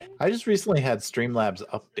I just recently had Streamlabs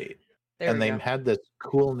update, and they had this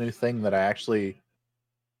cool new thing that I actually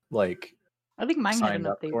like. I think mine had an signed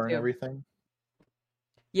up update for and too. everything.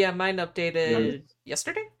 Yeah, mine updated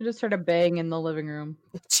yesterday. I just heard a bang in the living room.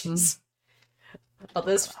 Jeez. Oh,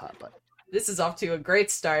 this is off to a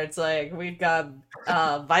great start. It's like we've got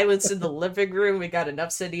violence in the living room. We got an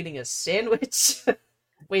upset eating a sandwich.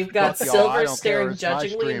 We've got Silver staring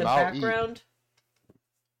judgingly in the background.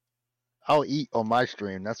 I'll eat on my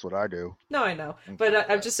stream. That's what I do. No, I know, but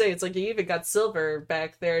I'm just saying, it's like you even got Silver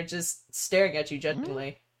back there just staring at you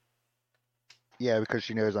judgingly. Yeah, because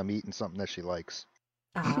she knows I'm eating something that she likes.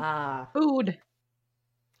 Ah, food.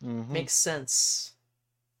 Makes sense.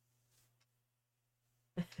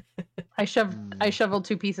 I shoveled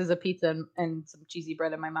 2 pieces of pizza and some cheesy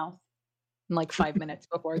bread in my mouth in like 5 minutes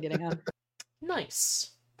before getting on.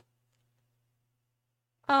 Nice.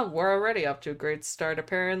 Oh, we're already up to a great start.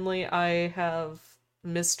 Apparently, I have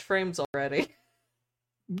missed frames already.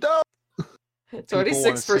 No.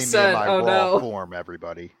 26%. Oh no. Form,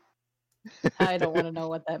 everybody. I don't want to know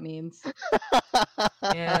what that means.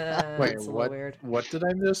 Yeah. Wait, it's a what? Weird. What did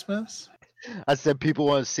I just miss? I said people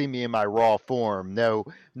want to see me in my raw form. No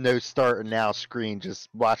start and now screen. Just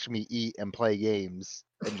watch me eat and play games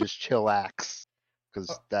and just chillax.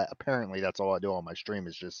 Because apparently that's all I do on my stream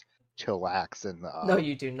is just chillax and. No,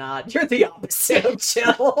 you do not. You're the opposite of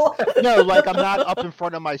chill. No, like I'm not up in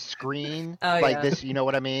front of my screen this. You know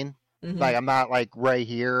what I mean? Mm-hmm. Like I'm not like right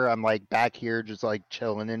here. I'm like back here, just like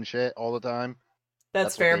chilling and shit all the time.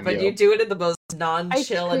 That's fair, but you do it in the most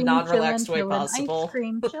non-chill and non-relaxed way possible. Ice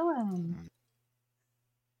cream chillin'.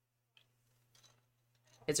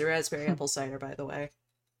 It's a raspberry apple cider, by the way.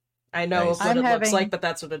 I know what it looks like, but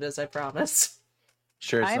that's what it is, I promise.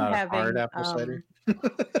 Sure, it's not a hard apple cider?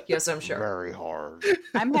 Yes, I'm sure. Very hard.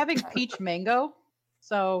 I'm having peach mango.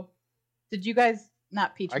 So, did you guys...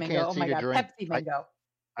 Not peach mango, oh my god, Pepsi mango.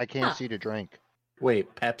 I can't see the drink.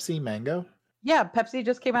 Wait, Pepsi mango? Yeah, Pepsi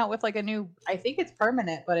just came out with like a new... I think it's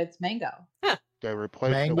permanent, but it's mango. Huh. They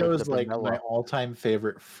replaced mango it with is like vanilla. my all-time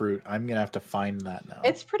favorite fruit. I'm gonna have to find that now.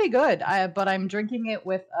 It's pretty good, but I'm drinking it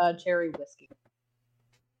with cherry whiskey.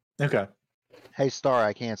 Okay. Hey, Star,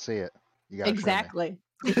 I can't see it. You gotta exactly.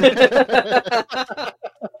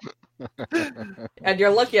 And you're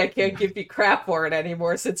lucky I can't give you crap for it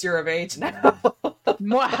anymore since you're of age now.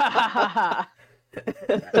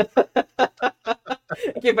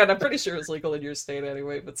 Yeah, but I'm pretty sure it's legal in your state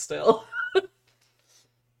anyway, but still.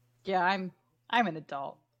 Yeah, I'm an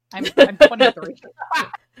adult. I'm 23.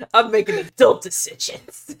 I'm making adult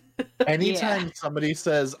decisions. Anytime somebody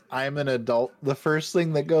says I'm an adult, the first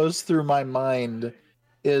thing that goes through my mind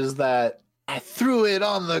is that I threw it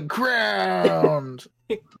on the ground.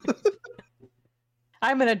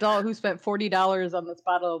 I'm an adult who spent $40 on this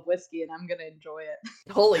bottle of whiskey, and I'm gonna enjoy it.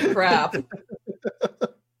 Holy crap!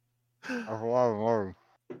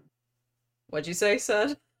 What'd you say,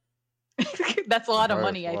 Seth? That's a lot of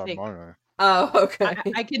money, I think. Oh, okay.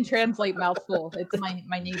 I can translate mouthful. It's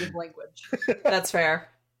my native language. That's fair.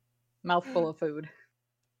 Mouthful of food.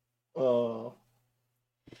 Oh.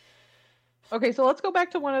 Okay, so let's go back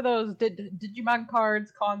to one of those Digimon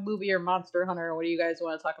cards, Kong movie, or Monster Hunter. What do you guys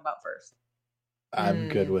want to talk about first? I'm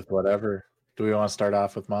good with whatever. Do we want to start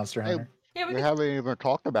off with Monster Hunter? Yeah, we haven't even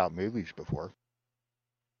talked about movies before.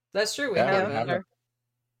 That's true. We haven't.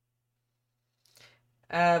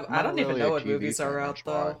 I don't even know what movies are out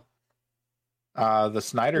though. The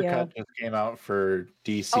Snyder Cut just came out for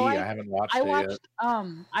DC. I haven't watched it yet.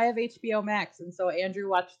 I have HBO Max, and so Andrew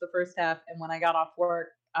watched the first half, and when I got off work,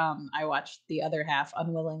 I watched the other half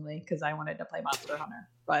unwillingly because I wanted to play Monster Hunter.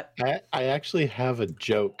 But I actually have a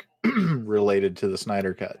joke related to the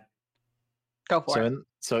Snyder Cut. Go for it.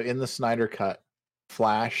 So in the Snyder Cut,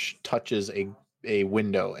 Flash touches a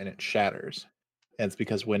window and it shatters. And it's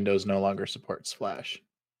because Windows no longer supports Flash.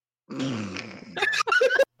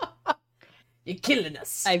 You're killing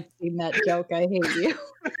us. I've seen that joke. I hate you.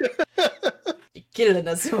 You're killing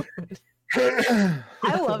us.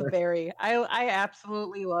 I love Barry. I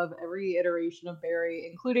absolutely love every iteration of Barry,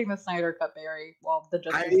 including the Snyder Cut Barry. Well, the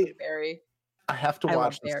Justice League Barry. I have to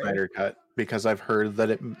watch the Snyder Cut because I've heard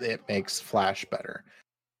that it makes Flash better.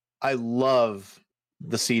 I love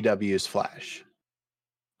the CW's Flash.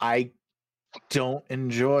 I don't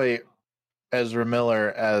enjoy Ezra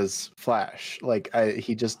Miller as Flash. Like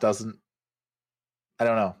he just doesn't. I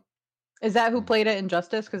don't know. Is that who played it in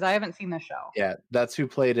Justice? Because I haven't seen the show. Yeah, that's who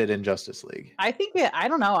played it in Justice League. I think it. I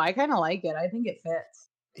don't know. I kind of like it. I think it fits.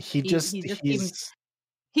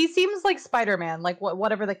 He seems like Spider-Man, like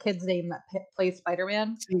whatever the kid's name that plays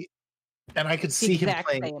Spider-Man. And I could see him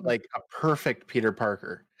playing like a perfect Peter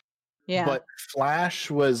Parker. Yeah. But Flash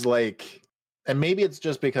was like, and maybe it's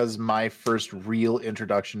just because my first real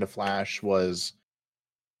introduction to Flash was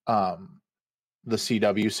the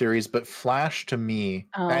CW series, but Flash to me,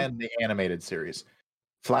 and the animated series,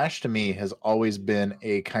 Flash to me has always been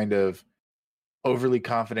a kind of overly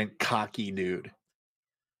confident, cocky dude.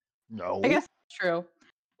 No. I guess that's true.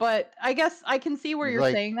 But I guess I can see where you're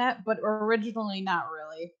Like- saying that, but originally not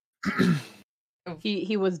really.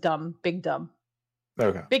 He was dumb, big dumb.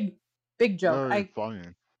 Okay. Big joke. Very funny.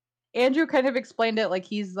 Andrew kind of explained it like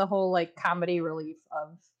he's the whole like comedy relief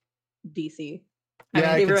of DC. I mean,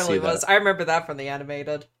 he can see really that. was. I remember that from the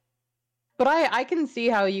animated. But I can see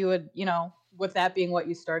how you would, with that being what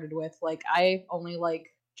you started with. Like, I only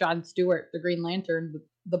like Jon Stewart, the Green Lantern,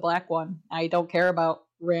 the black one. I don't care about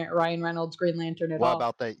Ryan Reynolds' Green Lantern at What all.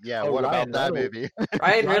 about that? Yeah, Oh, what Ryan about that Reynolds. movie?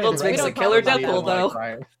 Ryan Reynolds makes a don't killer talk about Deadpool,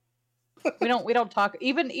 though. We don't talk.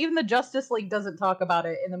 Even the Justice League doesn't talk about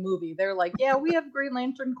it in the movie. They're like, yeah, we have Green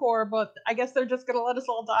Lantern Corps, but I guess they're just gonna let us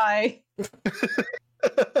all die.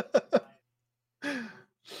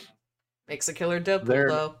 Makes a killer Deadpool,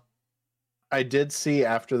 though. I did see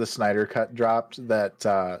after the Snyder Cut dropped that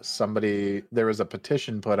there was a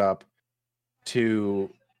petition put up to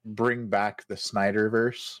bring back the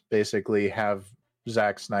Snyderverse, basically have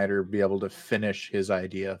Zack Snyder be able to finish his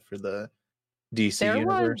idea for the DC There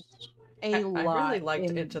universe. was a lot. I really liked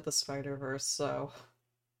Into the Spider-Verse, so...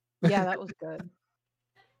 Yeah, that was good.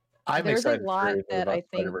 I'm There's a excited lot for that I think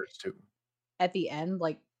Spider-Verse too. at the end,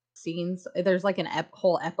 like scenes. There's like an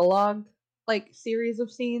whole epilogue, like series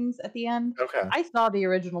of scenes at the end. Okay. I saw the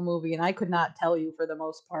original movie and I could not tell you for the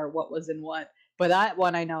most part what was in what. But that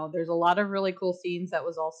one I know. There's a lot of really cool scenes that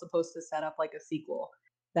was all supposed to set up like a sequel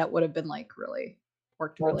that would have been like really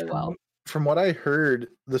worked really well. From what I heard,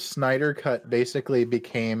 the Snyder Cut basically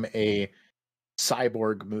became a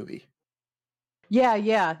Cyborg movie. Yeah.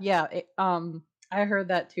 I heard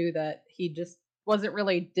that too, that he just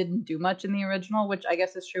didn't do much in the original, which I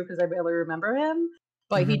guess is true because I barely remember him.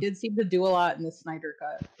 But he did seem to do a lot in the Snyder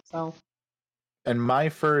Cut. So, and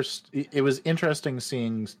it was interesting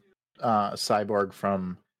seeing Cyborg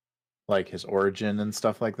from like his origin and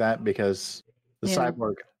stuff like that, because the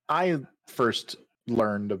Cyborg I first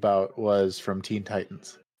learned about was from Teen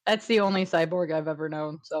Titans. That's the only Cyborg I've ever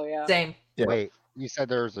known. So yeah. Same. Yeah. Wait, you said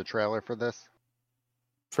there was a trailer for this?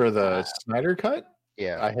 For the Snyder Cut?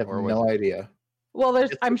 Yeah. I have no idea. Well,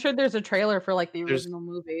 I'm sure there's a trailer for like the original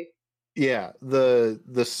movie. Yeah, the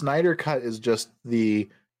Snyder Cut is just the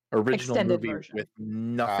original Extended movie version. with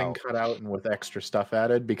nothing cut out and with extra stuff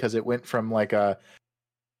added, because it went from like a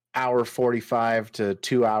hour 45 to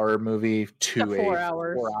 2 hour movie to a 4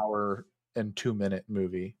 hours. 4 hour and 2 minute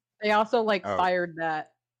movie. They also fired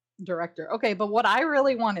that director. Okay, but what I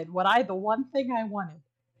really wanted, the one thing I wanted,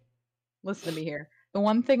 listen to me here. The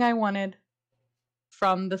one thing I wanted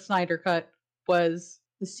from the Snyder Cut was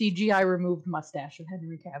the CGI removed mustache of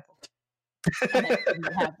Henry Cavill. And I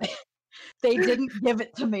didn't have it. They didn't give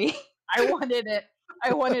it to me. I wanted it.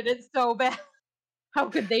 I wanted it so bad. How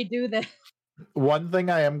could they do that? One thing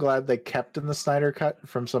I am glad they kept in the Snyder Cut,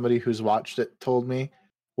 from somebody who's watched it told me,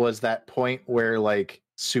 was that point where like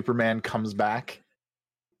Superman comes back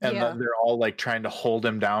and they're all like trying to hold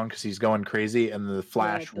him down because he's going crazy, and the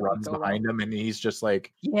Flash runs behind him and he's just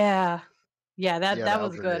like, that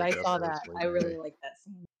was good. really I good. saw That was that. really I really good. like that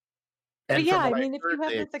scene. and But yeah, from I what mean, if you heard,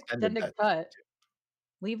 have they this extended extended that. cut,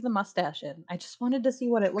 leave the mustache in. I just wanted to see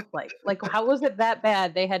what it looked like. Like, how was it that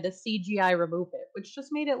bad they had to CGI remove it, which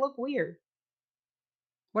just made it look weird?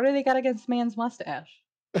 What do they got against man's mustache?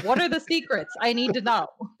 What are the secrets? I need to know.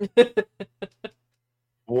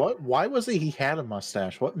 Why was he had a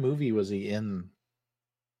mustache? What movie was he in?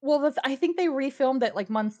 Well, I think they refilmed it like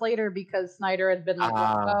months later because Snyder had been let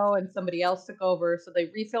go and somebody else took over, so they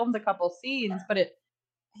refilmed a couple scenes. But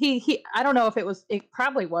I don't know if it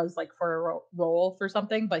probably was like for a role for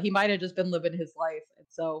something, but he might have just been living his life, and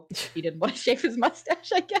so he didn't want to shave his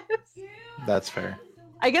mustache, I guess. That's fair.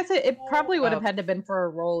 I guess it probably would have had to been for a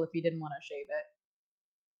role if he didn't want to shave it.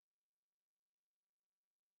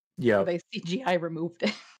 Yeah, So they CGI removed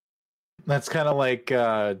it. that's kind of like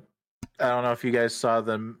I don't know if you guys saw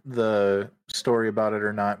the story about it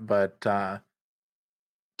or not, but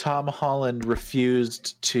Tom Holland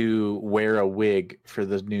refused to wear a wig for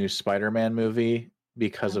the new Spider-Man movie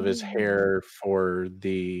because of his hair for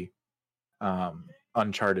the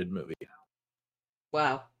Uncharted movie.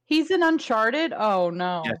 Wow. He's in Uncharted? Oh,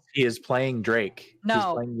 no. Yes, he is playing Drake. He's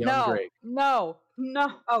playing young Drake. No.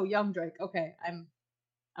 Oh, young Drake. Okay,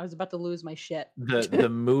 I was about to lose my shit. The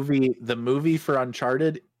movie for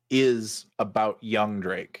Uncharted is about young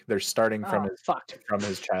Drake. They're starting from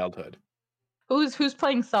his childhood. Who's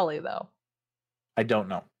playing Sully though? I don't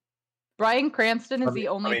know. Bryan Cranston is Let me- the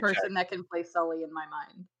let only me check. person that can play Sully in my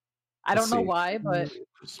mind. I Let's don't know see. why, but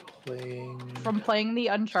Who's playing? from playing the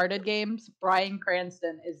Uncharted games, Bryan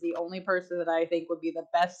Cranston is the only person that I think would be the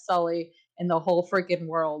best Sully in the whole freaking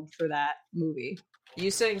world for that movie. You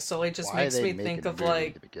saying Sully just Why are makes they me making think a of movie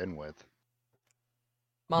like to begin with?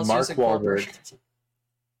 Monsters Mark Incorporated.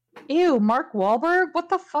 Ew, Mark Wahlberg? What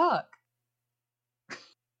the fuck?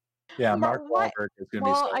 Yeah, Mar- Mark what? Wahlberg is going to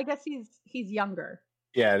be. Well, Sully. I guess he's younger.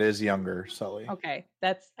 Yeah, it is younger Sully. Okay,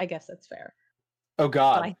 I guess that's fair. Oh But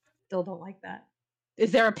God. I still don't like that.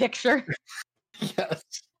 Is there a picture? Yes,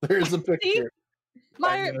 there is a picture.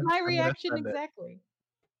 My I'm gonna reaction send it. exactly.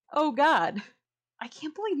 Oh God, I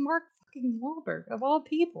can't believe Mark fucking Wahlberg of all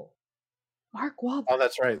people. Mark Wahlberg. Oh,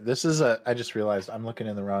 that's right. This is I just realized I'm looking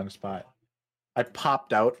in the wrong spot. I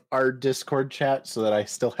popped out our Discord chat so that I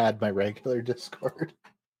still had my regular Discord.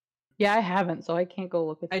 Yeah, I haven't, so I can't go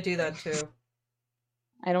look at. I do that too.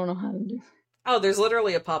 I don't know how to do. Oh, there's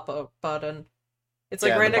literally a pop-up button. It's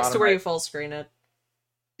like Yeah, right the next to bottom where right. you full screen it.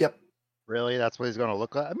 Yep. Really? That's what he's gonna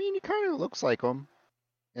look like? I mean, he kind of looks like him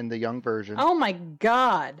in the young version. Oh my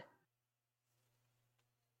God,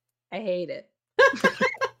 I hate it.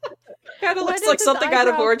 Kind of Why looks does like his something out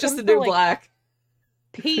of eyebrows Orange is come the to, New like- Black.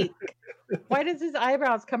 Peak. Why does his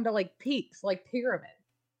eyebrows come to like peaks, like pyramid?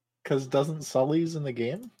 Because doesn't Sully's in the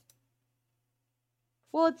game?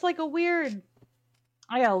 Well, it's like a weird.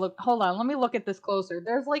 I gotta look. Hold on, let me look at this closer.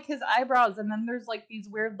 There's like his eyebrows, and then there's like these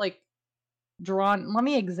weird, like drawn. Let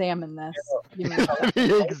me examine this. Give me a second. Let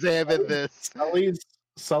me examine this.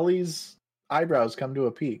 Sully's eyebrows come to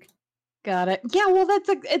a peak. Got it. Yeah, well,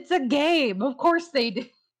 it's a game. Of course they do.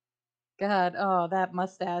 God, oh, that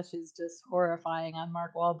mustache is just horrifying on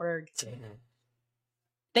Mark Wahlberg.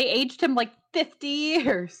 They aged him like 50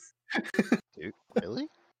 years, Dude, really?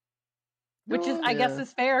 which is, No, I guess, yeah.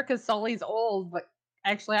 is fair because Sully's old. But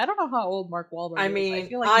actually, I don't know how old Mark Wahlberg I is. mean,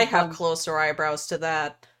 feel like I he's have young. closer eyebrows to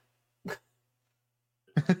that.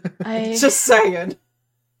 I Just saying.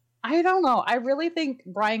 I don't know. I really think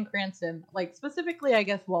Bryan Cranston, like specifically, I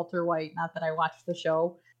guess Walter White. Not that I watched the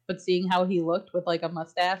show, but seeing how he looked with like a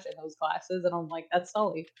mustache and those glasses, and I'm like, that's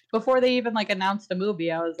Sully. Before they even like announced a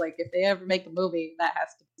movie, I was like, if they ever make a movie, that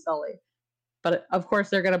has to be Sully. But of course,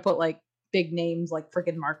 they're gonna put like big names like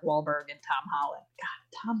freaking Mark Wahlberg and Tom Holland.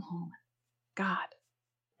 God, Tom Holland. God.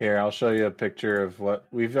 Here, I'll show you a picture of what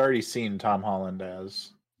we've already seen Tom Holland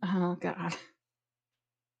as. Oh God.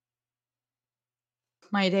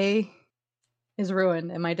 My day is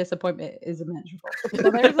ruined and my disappointment is immeasurable. So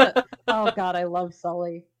there's a oh God, I love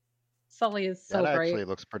Sully. Sully is so That great. actually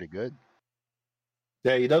looks pretty good.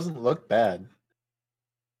 Yeah, he doesn't look bad.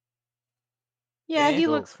 Yeah, he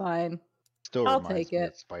Still- looks fine. Still I'll reminds take me it.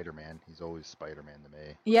 of Spider-Man. He's always Spider-Man to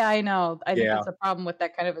me. Yeah, I know. I think Yeah. that's a problem with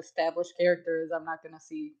that kind of established character is I'm not gonna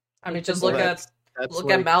see. I mean, like, just the look book. at That's look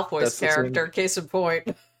like- at Malfoy's that's the same- character. Case in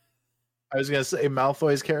point. I was gonna say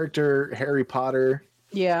Malfoy's character, Harry Potter.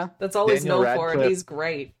 Yeah. That's all he's Daniel known for, and Radcliffe. he's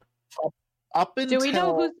great. Up until Do we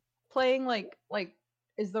know who's playing like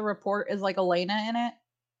is the report is like Elena in it?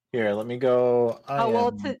 here? Let me go. Oh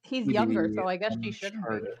well, he's younger, so I guess she Uncharted.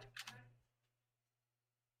 shouldn't be.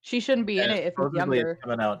 She shouldn't be in And it if he's supposedly younger. it's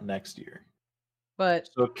coming out next year. But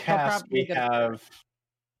So cast, probably we get- have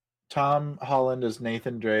Tom Holland as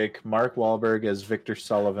Nathan Drake, Mark Wahlberg as Victor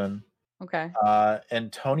Sullivan, okay.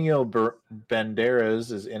 Antonio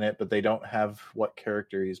Banderas is in it, but they don't have what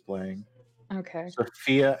character he's playing. Okay.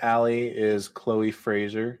 Sophia Ali is Chloe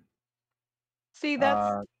Fraser. See,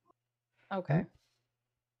 that's Uh, okay.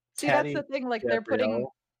 See, that's Taddy the thing. Like they're putting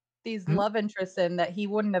Gabrielle. these Hmm? love interests in that he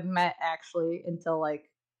wouldn't have met actually until like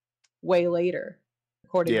way later,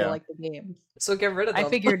 according Yeah. to like the games. So get rid of them. I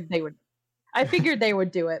figured they would. I figured they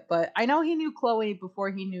would do it, but I know he knew Chloe before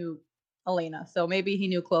he knew Elena, so maybe he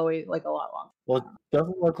knew Chloe like a lot longer. Well, it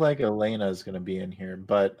doesn't look like Elena is going to be in here,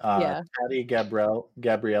 but Yeah. Taddy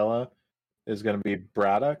Gabriella is going to be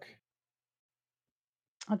Braddock,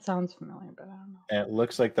 That sounds familiar, but I don't know. and it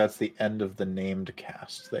looks like that's the end of the named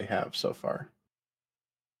cast they have so far.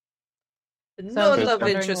 None just of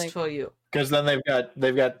wondering, interest like- for you. Because then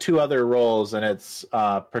they've got two other roles, and it's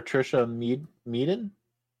Patricia Meaden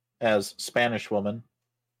as Spanish woman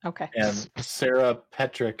Okay. and Sarah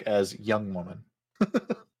Petrick as young woman.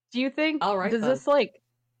 Do you think? All right, Does then. this like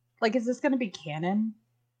is this going to be canon?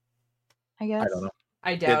 I guess. I don't know.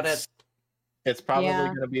 I doubt it's, it. It's probably Yeah.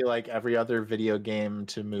 going to be like every other video game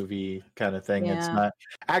to movie kind of thing. It's Yeah. not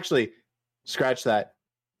actually. Scratch that.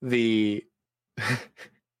 The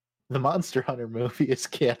the Monster Hunter movie is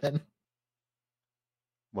canon.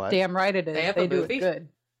 What? Damn right it is. They have They a do movie? it good.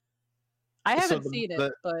 I So haven't seen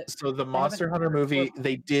it, but So the I Monster haven't Hunter movie, looked.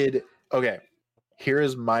 they did. Okay, here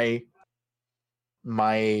is my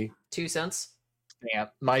 2 cents.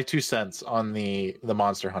 my 2 cents on the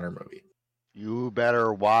Monster Hunter movie. You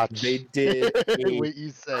better watch. They did a what you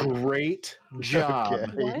say. great job.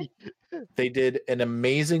 Okay. They did an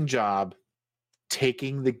amazing job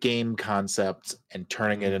taking the game concept and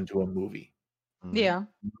turning it into a movie. Yeah.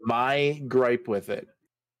 My gripe with it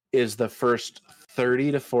is the first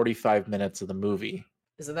 30 to 45 minutes of the movie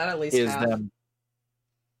Isn't that at least is half? them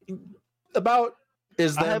about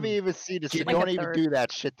is I them haven't even seen it, so Like a don't even third. do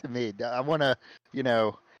that shit to me. I want to,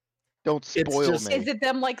 don't spoil just- me. Is it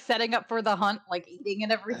them like setting up for the hunt, like eating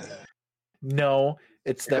and everything? no,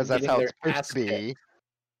 it's them Because that's getting how their it's supposed ass to be. kicked.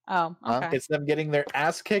 Oh, Huh? okay. It's them getting their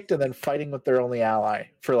ass kicked and then fighting with their only ally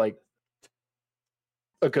for like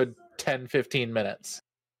a good 10-15 minutes.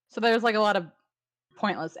 So there's like a lot of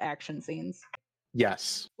pointless action scenes,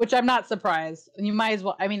 Yes. which I'm not surprised. And you might as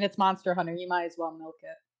well. I mean, it's Monster Hunter. You might as well milk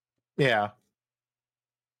it. Yeah.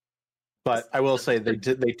 But I will say they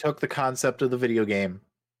took the concept of the video game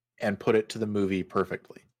and put it to the movie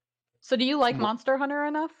perfectly. So do you like Well- Monster Hunter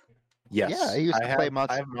enough? Yes. Yeah, I used to play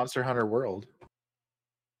I have Monster Hunter World.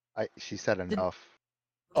 She said enough.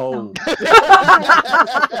 Oh.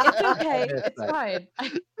 It's okay. missed It's that.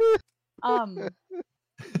 fine.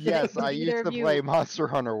 Yes, did I either used to of you- play Monster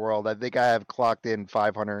Hunter World. I think I have clocked in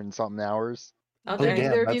 500 and something hours. Oh, Did dang. damn,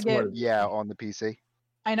 either of you that's more get? than- Yeah, on the PC.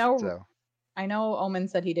 I know. So I know. Omen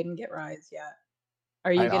said he didn't get Rise yet.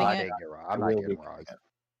 Are you I- getting I it? didn't get Rise. I I'm not will be getting getting Rise it.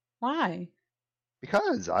 Why?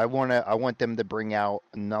 because I want them to bring out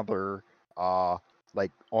another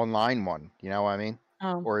like online one. You know what I mean?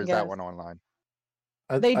 Oh, Or is yes. that one online?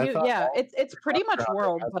 They I do. thought Yeah, all- it's pretty much Monster Hunter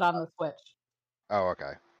World, has but on the Switch, Oh,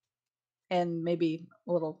 okay. and maybe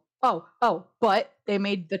a little. But they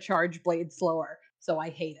made the charge blade slower, so I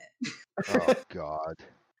hate it. Oh God.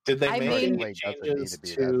 Did they I make mean- any Blade doesn't need changes to be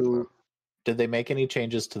that to? slow. Did they make any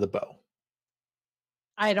changes to the bow?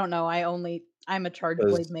 I don't know. I'm a charge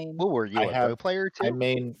Because- blade main. What were you, I a have- bow player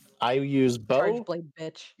too? I use bow, Charge blade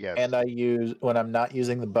bitch. Yes. and I use when I'm not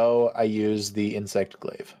using the bow, I use the insect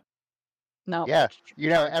glaive. No. Yeah, charge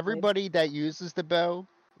blade. everybody that uses the bow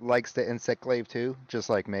likes the insect glaive too, just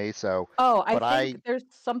like me. So Oh, but I think there's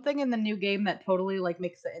something in the new game that totally like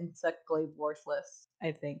makes the insect glaive worthless.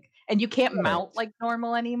 I think, and you can't mount Right. like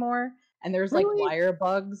normal anymore. And there's like Really? wire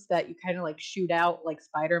bugs that you kind of like shoot out like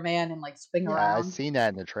Spider-Man and like swing yeah, around. I've seen that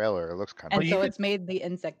in the trailer. It looks kind And of. you so could- it's made the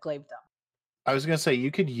insect glaive dumb. I was gonna say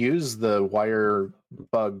you could use the wire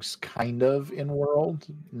bugs kind of in World,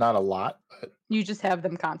 not a lot, but You just have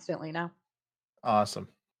them constantly now. awesome.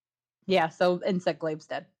 Yeah, so insect glaive's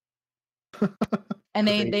dead. And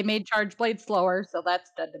they Great. made charge blade slower, so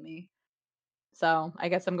that's dead to me. So I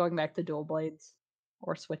guess I'm going back to dual blades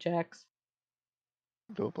or switch axe.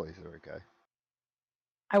 Dual plays are okay.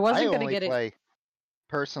 I wasn't I gonna only get it. play.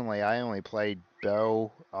 Personally, I only played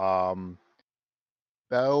bow.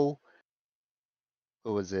 Bow.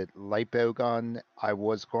 What was it? Light bow gun. I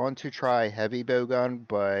was going to try heavy bow gun,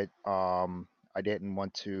 but I didn't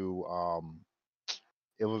want to.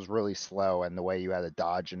 It was really slow, and the way you had to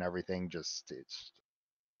dodge and everything, it's.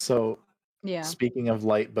 So Yeah. speaking of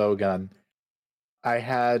light bow gun, I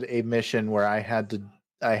had a mission where I had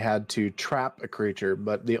to trap a creature,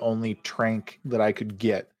 but the only trank that I could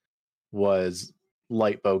get was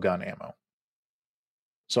light bow gun ammo.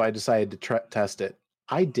 So I decided to test it.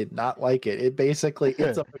 I did not like it. It basically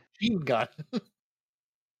it's a machine gun.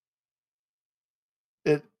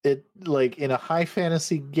 it like in a high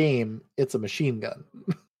fantasy game, it's a machine gun.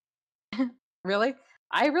 Really?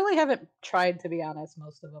 I really haven't tried, to be honest,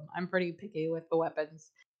 most of them. I'm pretty picky with the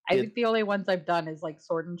weapons. I It- think the only ones I've done is like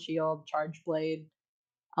sword and shield, charge blade,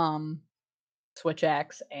 switch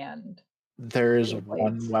axe, and There is Dual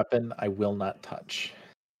one blades. weapon I will not touch,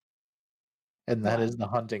 and that What? is the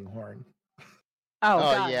hunting horn. oh, Oh,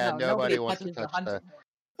 god, yeah, no, nobody nobody wants to touches the touch hunting the- horn.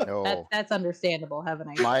 no. That's understandable, haven't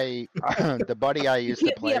I? My the buddy I You used to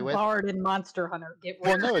can't be play a with. bard in Monster Hunter. Get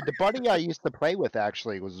Well, rid no, the buddy I used to play with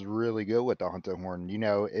actually was really good with the hunting horn. You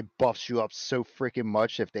know, it buffs you up so freaking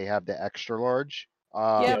much if they have the extra large.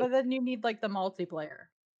 Yeah, Yeah. but then you need like the multiplayer.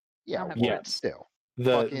 Yeah, don't have well, Yes. still.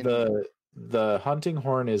 The Fucking- the hunting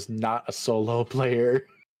horn is not a solo player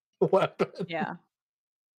weapon. Yeah.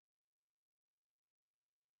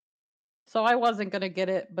 So I wasn't gonna get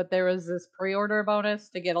it, but there was this pre-order bonus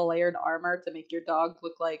to get a layered armor to make your dog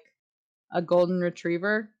look like a golden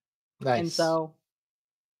retriever. Nice. And so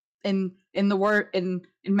in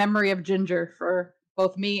memory of Ginger, for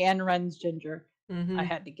both me and Ren's Ginger, Mhm. I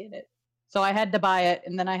had to get it. So I had to buy it,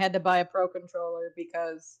 and then I had to buy a pro controller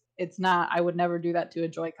because I would never do that to a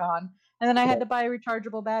Joy-Con. And then I had to buy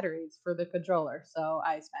rechargeable batteries for the controller, so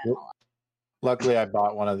I spent Yep. a lot. Luckily, I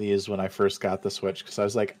bought one of these when I first got the Switch because I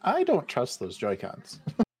was like, I don't trust those Joy-Cons.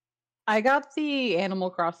 I got the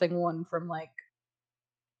Animal Crossing one from like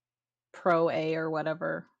Pro A or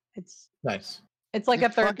whatever. It's Nice. like a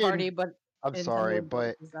It's third fucking- party, but I'm Nintendo sorry, but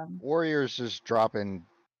endorses them. Warrior's just dropping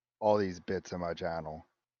all these bits in my channel.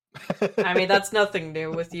 I mean, that's nothing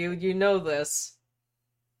new with you. You know this.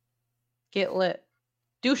 Get lit.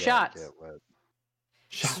 Do Yeah, shots. get lit.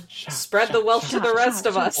 Spread the wealth to the shot, rest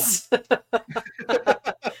of shot. us.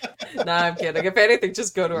 Nah, I'm kidding. If anything,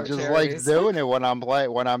 just go to our Just charities. like doing it when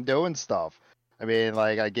I'm doing stuff. I mean,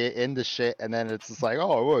 like I get into shit and then it's just like,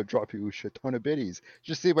 oh, I want to drop you a shit ton of biddies.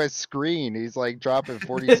 Just see my screen. He's like dropping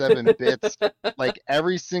 47 bits, like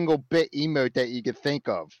every single bit emote that you could think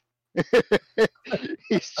of.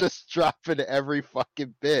 He's just dropping every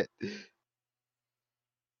fucking bit.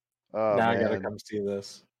 Oh, Now I gotta man. come see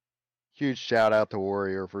this. Huge shout out to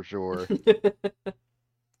Warrior for sure.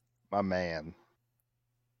 My man.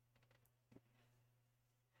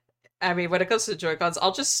 I mean, when it comes to Joy-Cons,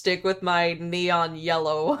 I'll just stick with my neon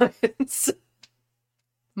yellow ones.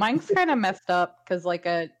 Mine's kind of messed up because like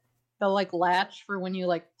the like latch for when you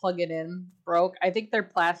like plug it in broke. I think they're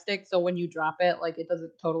plastic, so when you drop it, like it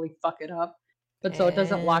doesn't totally fuck it up, but so it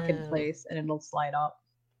doesn't lock in Ew. place and it'll slide up.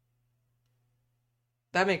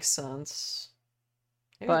 That makes sense.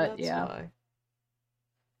 Maybe But, that's yeah. why.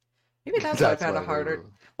 Maybe that's why I've had why a harder. we-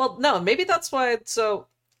 Well, no, maybe that's why. So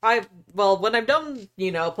when I'm done,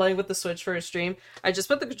 playing with the Switch for a stream, I just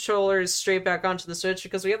put the controllers straight back onto the Switch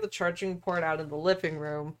because we have the charging port out in the living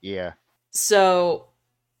room. Yeah. So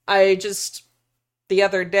the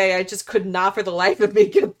other day, I just could not for the life of me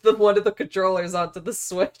get one of the controllers onto the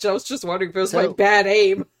Switch. I was just wondering if it was my So- bad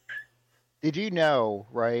aim. Did you know,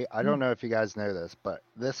 right? I Mm. don't know if you guys know this, but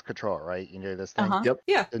this controller, right? You know this thing? Uh-huh. Yep.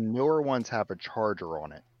 Yeah, The newer ones have a charger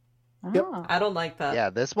on it. Yep. Ah. I don't like that. Yeah,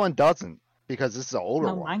 this one doesn't because this is an older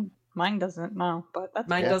No, one. mine doesn't. No, but that's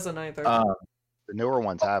Mine Yeah. doesn't either. The newer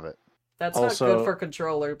ones have it. That's not also- good for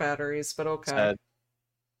controller batteries, but okay. Said,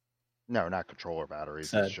 No, not controller batteries.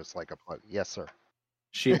 Said. It's just like a plug. Yes, sir.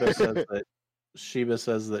 Sheba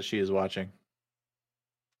says that she is watching.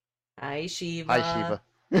 Hi, Shiva. Hi, Shiva.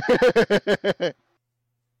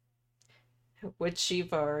 Which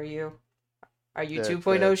Shiva are you? Are you The-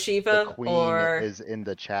 2.0 the Shiva? The queen Or is in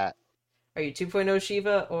the chat. are you 2.0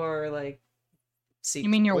 Shiva? Or like You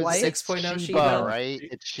mean your Was wife? 6.0 Shiba, Shiva? right?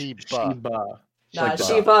 It's Shiba. Sheba. Nah, Shiba.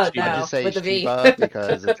 Shiva I now, just say with a V. Shiba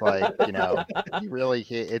because it's like, you really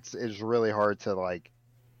it's really hard to like.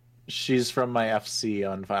 She's from my FC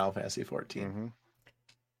on Final Fantasy 14. Mhm.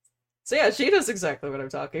 So yeah, she knows exactly what I'm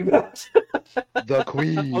talking about. The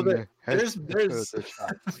queen. Oh, there's has the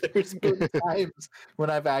shot. there's been times when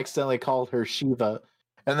I've accidentally called her Shiva,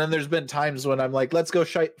 and then there's been times when I'm like, "Let's go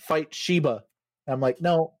fight Sheba." I'm like,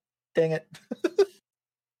 "No, dang it."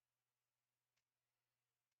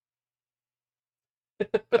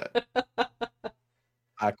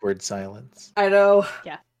 Awkward silence. I know.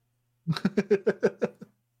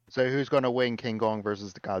 So who's gonna win King Kong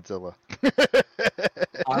versus the Godzilla?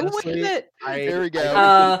 Honestly, Who wins it? There we go. Did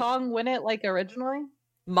King Kong win it like originally?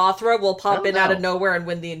 Mothra will pop don't in out of know. nowhere and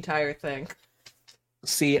win the entire thing.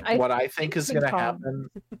 See, I what I think is think going to Kong.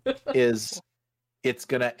 happen is it's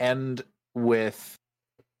going to end with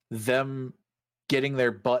them getting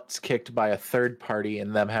their butts kicked by a third party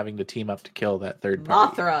and them having to team up to kill that third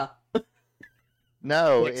party. Mothra.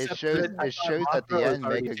 No, Except it shows that I it thought shows at Mothra the was end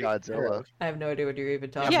already taken care Mechagodzilla. of. I have no idea what you're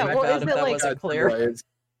even talking Yeah, well, about is if it that like- wasn't clear. Is Is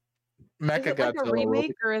it like a Mechagodzilla.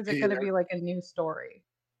 remake or is it going to Yeah. be like a new story?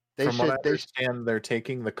 They From what I should they understand, they're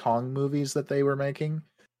taking the Kong movies that they were making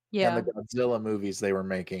Yeah. and the Godzilla movies they were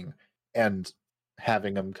making and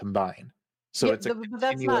having them combine. So Yeah, it's a but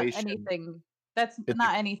that's not continuation. anything. That's It's a-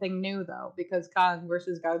 not anything new though, because Kong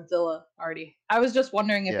versus Godzilla already. I was just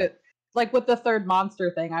wondering if Yeah. it, like with the third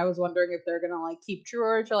monster thing, I was wondering if they're gonna like keep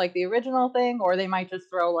truer to like the original thing, or they might just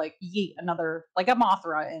throw like yeet another like a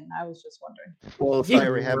Mothra in. I was just wondering. Well, if Yeah, I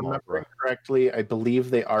we have remember Mothra. correctly, I believe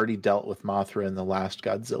they already dealt with Mothra in the last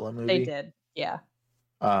Godzilla movie. They did, yeah.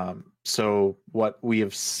 So what we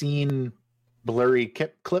have seen blurry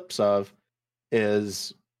clips of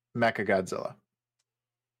is Mechagodzilla.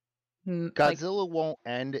 Like, Godzilla won't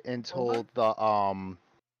end until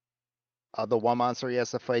the one monster he has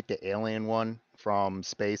to fight, the alien one from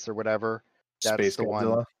space or whatever. That's Space the one.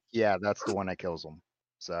 Godzilla. Yeah, that's the one that kills him.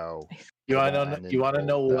 So You want Yeah, to and know? then You want to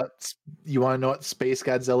know the- what? You want to know what Space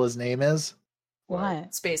Godzilla's name is?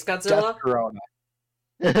 what? Space Death Godzilla? Corona.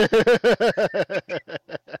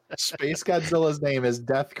 Space Godzilla's name is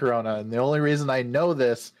Death Corona, and the only reason I know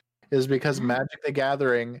this is because Magic the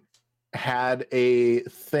Gathering had a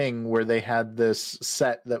thing where they had this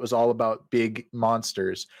set that was all about big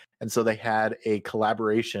monsters, and so they had a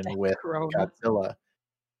collaboration with Corona. Godzilla,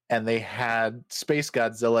 and they had Space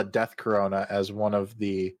Godzilla Death Corona as one of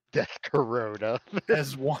the Death Corona.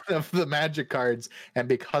 as one of the magic cards, and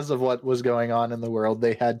because of what was going on in the world,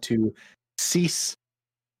 they had to cease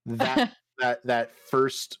that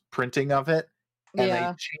first printing of it, and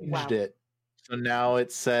Yeah. they changed Wow. it. So now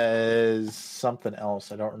it says something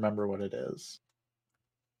else. I don't remember what it is.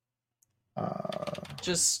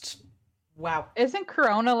 Just wow. Isn't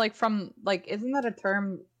Corona like from like isn't that a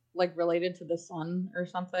term like related to the sun or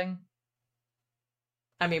something?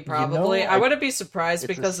 I mean, probably. I wouldn't be surprised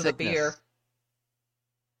It's a because of the sickness. beer.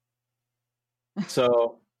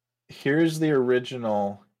 So here's the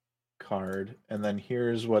original card, and then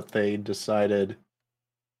here's what they decided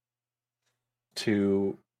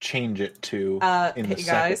to change it to in the Hey second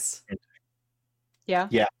guys. print. Yeah.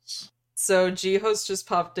 Yes. So G-Host just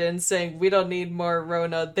popped in saying, we don't need more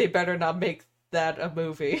Rona. They better not make that a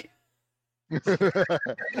movie.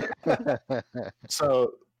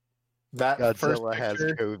 So that first Godzilla has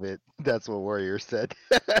picture, COVID. That's what Warrior said.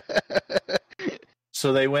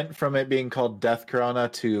 so they went from it being called Death Corona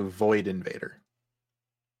to Void Invader.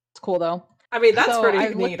 It's cool though. I mean, that's So, I pretty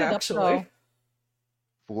looked neat, it up, actually. though.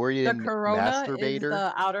 The Vorian corona is masturbator.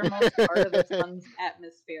 the outermost part of the sun's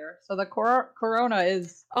atmosphere. So the corona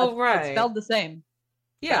is Oh, right. it's spelled the same.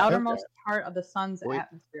 The Yeah. outermost part of the sun's Wait.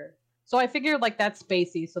 atmosphere. So I figured like that's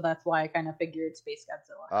spacey, so that's why I kind of figured Space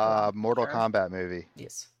Godzilla. Mortal Sure. Kombat movie.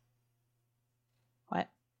 Yes. What?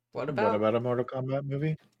 What What about? about a Mortal Kombat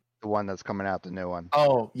movie? The one that's coming out, the new one.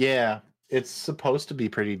 Oh yeah, it's supposed to be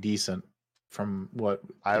pretty decent from what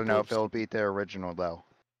I don't know people if have it'll beat the original though.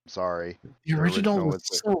 Sorry. The original was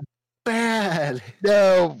so bad.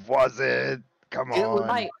 No, wasn't. Come It was on.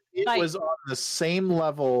 Right. It Right. was on the same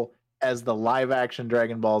level as the live action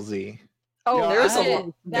Dragon Ball Z. Oh, Yeah, There's a that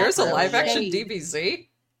is- there's a that's live action shade. DBZ.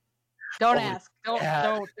 Don't Oh, ask. Don't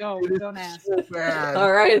yeah. don't ask. So bad.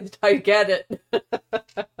 All right, I get it.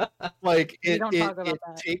 Like We it, don't it, talk about it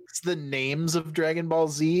that. takes the names of Dragon Ball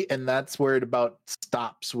Z, and that's where it about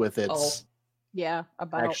stops with its Oh. Yeah,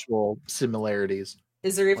 about actual similarities.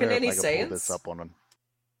 Is there even Wonder if any I can pull this Saiyans? up on them.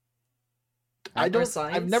 I Or don't. I've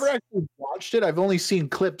science? never actually watched it. I've only seen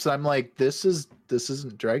clips. I'm like, this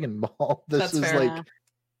isn't Dragon Ball. That's fair.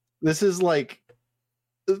 This is like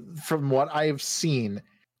from what I've seen,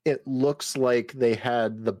 it looks like they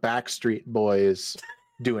had the Backstreet Boys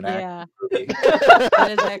do an act Yeah, movie.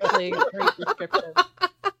 that is actually a great description.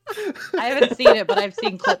 I haven't seen it, but I've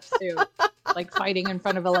seen clips too. Like fighting in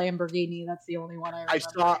front of a Lamborghini. That's the only one I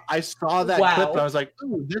remember. I saw that Wow. clip and I was like,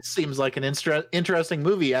 ooh, this seems like an interesting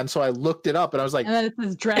movie. And so I looked it up and I was like, And then it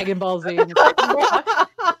says Dragon Ball Z. And it's like, what?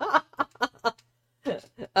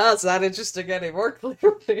 Oh, it's not interesting anymore,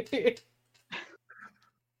 clearly.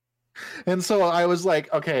 and so I was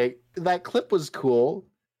like, okay, that clip was cool.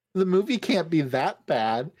 The movie can't be that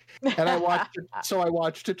bad. And I watched it, so I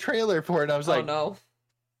watched a trailer for it and I was Oh like, no.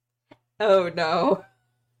 Oh no.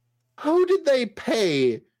 who did they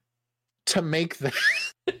pay to make that?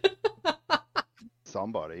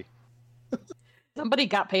 Somebody. Somebody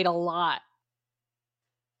got paid a lot.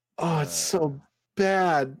 Oh, it's so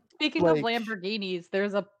bad. Speaking of Like- Lamborghinis,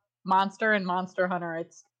 there's a monster in Monster Hunter.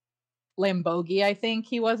 It's Lambogi, I think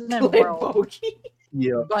he wasn't in World, Lamborghini.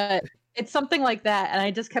 Yeah. but it's something like that. And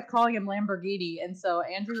I just kept calling him Lamborghini. And so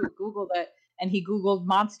Andrew Googled it, and he Googled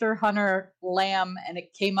Monster Hunter Lamb, and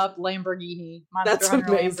it came up Lamborghini. Monster That's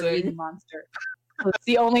Hunter amazing. Lamborghini monster. So it's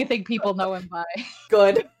the only thing people know him by.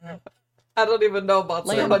 Good. I don't even know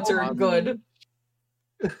Monster Lambo. Hunter. Good.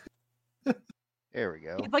 There we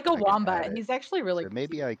go. He's like a I can add wombat. it. He's actually really So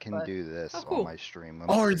maybe I can but- do this Oh, cool. on my stream. Let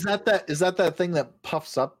me Oh, see. is that that thing that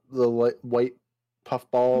puffs up the white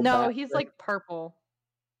puffball? No, bat he's thing? like purple.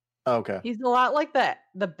 Okay. He's a lot like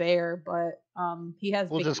the bear, but he has.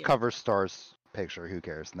 We'll big just ears. cover Star's picture. Who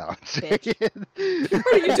cares? No. I'm Bitch. joking.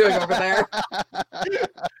 What are you doing over there?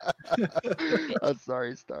 I'm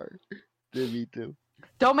sorry, Star. Did me too.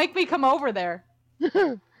 Don't make me come over there.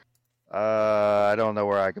 I don't know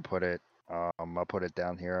where I could put it. I'll put it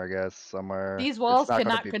down here, I guess, somewhere. These It's walls not gonna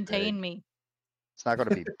cannot be contain big. me. It's not going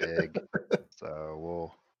to be big, so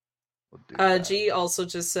we'll do that. G also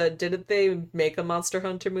just said, didn't they make a Monster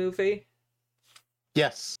Hunter movie?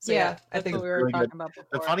 Yes. So, yeah, I that's think what we were really talking good. about before.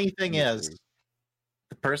 The funny thing Let me is, see.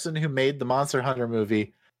 the person who made the Monster Hunter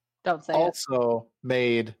movie Don't say it. also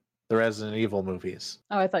made the Resident Evil movies.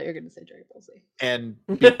 Oh, I thought you were going to say Dragon Ball Z. And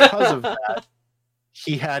because of that,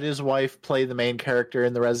 he had his wife play the main character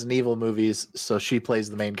in the Resident Evil movies, so she plays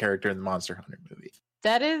the main character in the Monster Hunter movie.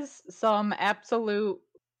 That is some absolute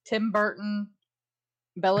Tim Burton,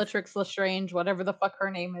 Bellatrix Lestrange, whatever the fuck her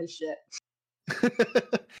name is, shit.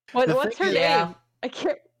 What's her name? I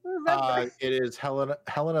can't remember. It is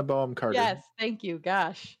Helena Bonham Carter. Yes, thank you.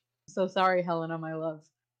 Gosh. So sorry, Helena, my love.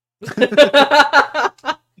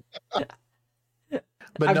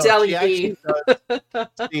 But I'm no, telling she you. actually does-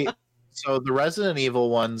 see, so the Resident Evil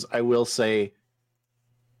ones, I will say,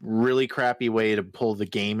 really crappy way to pull the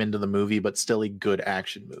game into the movie, but still a good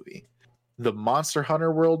action movie. The Monster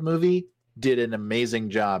Hunter World movie did an amazing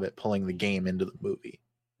job at pulling the game into the movie.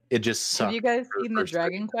 It just sucked. Have you guys for the seen the first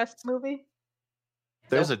Dragon Quest movie?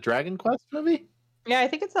 There's a Dragon Quest movie? Yeah, I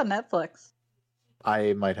think it's on Netflix.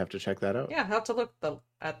 I might have to check that out. Yeah, I have to look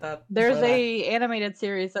at that. There's for that. a animated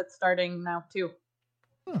series that's starting now too.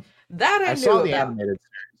 That I knew saw the about. animated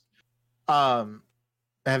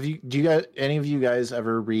series. Do you guys, any of you guys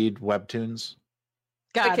ever read webtoons?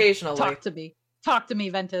 God, Occasionally. Talk to me,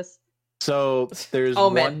 Ventus. So there's Oh,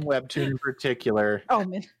 one man. webtoon in particular. Oh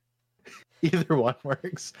man. Either one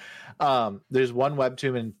works. There's one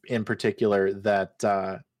webtoon in particular that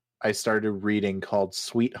I started reading called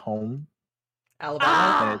Sweet Home.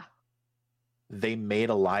 Alabama. They made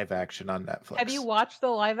a live action on Netflix. Have you watched the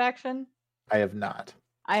live action? I have not.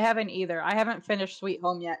 I haven't either. I haven't finished Sweet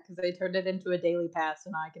Home yet because they turned it into a daily pass,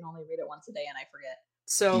 and I can only read it once a day, and I forget.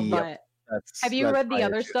 So, Yep. But have you read the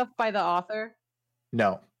other stuff by the author?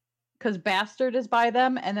 No. Because Bastard is by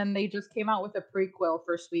them, and then they just came out with a prequel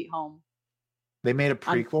for Sweet Home. They made a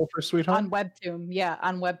prequel for Sweet Home? On Webtoon, yeah,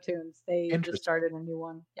 on Webtoons. They just Interesting. started a new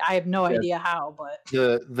one. I have no idea how, but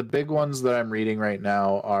The big ones that I'm reading right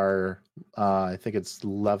now are I think it's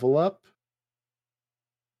Level Up.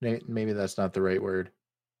 Maybe that's not the right word.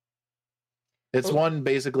 It's Oh. one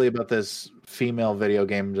basically about this female video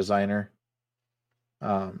game designer.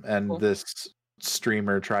 And Cool. this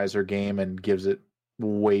streamer tries her game and gives it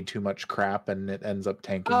way too much crap and it ends up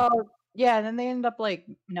tanking. oh yeah, and then they end up like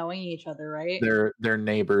knowing each other, right? They're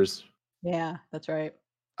neighbors. Yeah, that's right.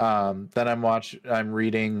 Then I'm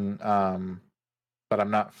reading but I'm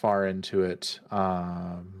not far into it.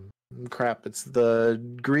 Crap, it's the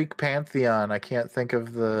Greek pantheon. I can't think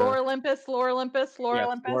of the Lore Olympus, Lore Olympus, Lore Yes,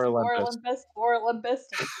 Olympus, Lore Lore Olympus. Olympus, Lore Olympus.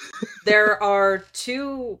 there are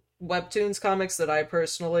two webtoons comics that I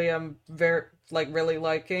personally am really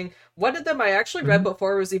liking. One of them I actually read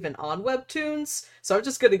before it was even on webtoons, so I'm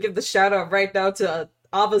just gonna give the shout out right now to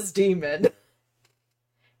Ava's Demon.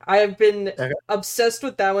 I have been obsessed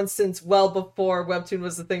with that one since well before webtoon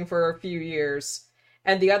was a thing for a few years.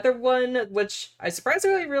 And the other one, which I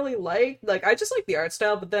surprisingly really like I just like the art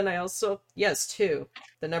style, but then I also the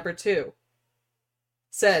number 2.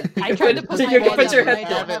 Said I tried to put my you can hand put up, your but I head don't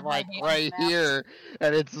down. have it have my like hands right now. here,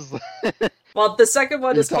 and it's just Well, the second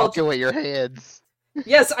one you're is called. talking with your hands.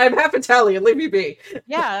 Yes, I'm half Italian. Leave me be.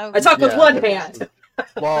 Yeah. I talk with Yeah, one that's- hand.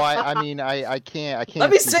 Well, I mean, I can't. Let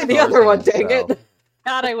me see say the stars other one. hands, Dang so. it.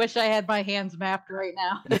 God, I wish I had my hands mapped right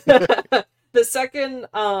now. The second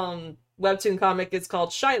webtoon comic is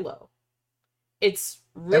called Shiloh. It's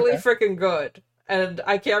really freaking good, and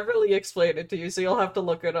I can't really explain it to you, so you'll have to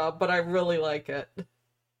look it up. But I really like it.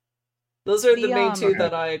 Those are the main two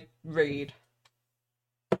that I read.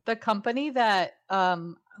 The company that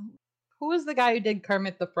who was the guy who did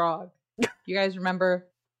Kermit the Frog? You guys remember?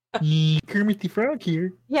 Kermit the Frog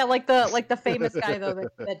here. Yeah, like the famous guy though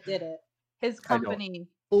that did it. His I don't. company,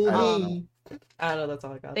 I don't know. That's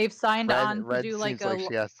all I got. they've signed on Red to do like seems a. like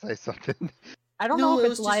she has to say something. I don't No, know I if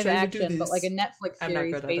was it's just live trying to do action, but like a this. Netflix I'm not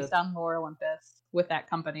series good at based it. on Lore Olympus with that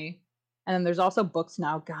company. And then there's also books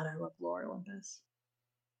now. God, I love Lore Olympus.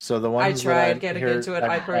 So the I ones tried that getting here, into it. I've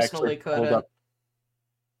I actually personally pulled couldn't. up-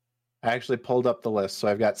 I actually pulled up the list. So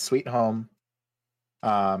I've got Sweet Home,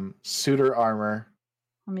 Suitor Armor,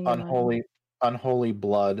 Let me get mine. Unholy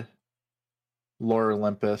Blood, Lore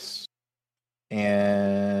Olympus,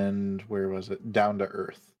 and where was it? Down to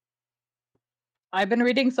Earth. I've been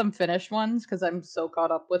reading some finished ones because I'm so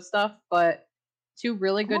caught up with stuff, but two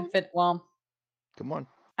really Come good on. fit. Well, Come on.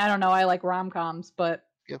 I don't know. I like rom-coms, but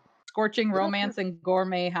Yep. Scorching Get up Romance and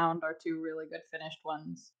Gourmet Hound are two really good finished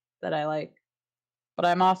ones that I like. But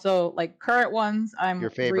I'm also like current ones. I'm Your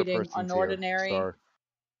favorite reading person's Unordinary. here. Star.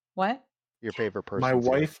 What? Your favorite person. My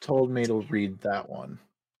wife told me to read that one.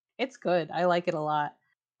 It's good. I like it a lot.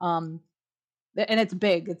 And it's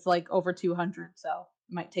big. It's like over 200, so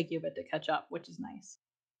it might take you a bit to catch up, which is nice.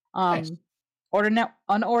 Nice.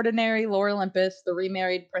 Unordinary, Lore Olympus, The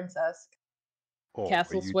Remarried Princess. Oh,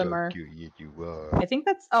 Castle you Swimmer. You I think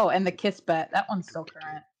that's and the Kiss Bet. That one's still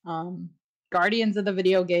current. Guardians of the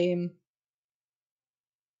Video Game.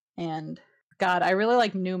 And God, I really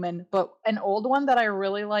like Newman, but an old one that I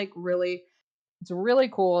really like, really It's really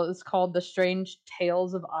cool. It's called The Strange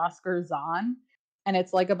Tales of Oscar Zahn, and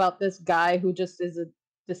it's like about this guy who just is a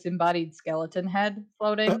disembodied skeleton head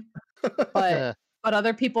floating, but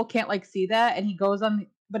other people can't like see that, and he goes on.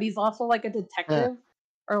 But he's also like a detective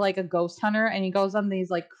or like a ghost hunter, and he goes on these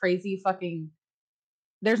like crazy fucking.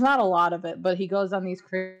 There's not a lot of it, but he goes on these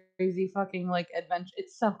crazy fucking like adventure.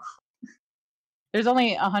 It's so. There's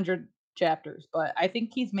only 100 chapters, but I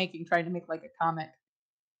think he's trying to make like a comic.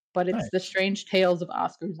 But it's The Strange Tales of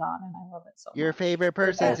Oscar Zahn, and I love it so much. Your favorite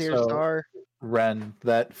person's here, Star. Ren,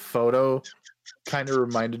 that photo kind of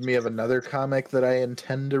reminded me of another comic that I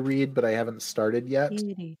intend to read, but I haven't started yet.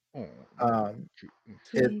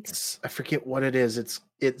 It's I forget what it is.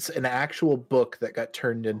 It's an actual book that got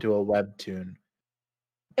turned into a webtoon.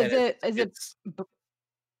 Is it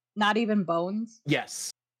Not Even Bones?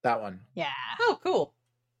 Yes, that one. Yeah. Oh, cool.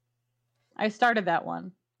 I started that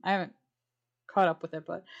one. I haven't caught up with it,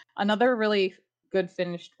 but another really good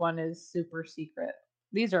finished one is Super Secret.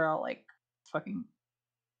 These are all like fucking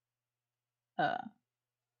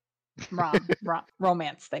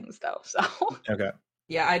romance things though. So okay.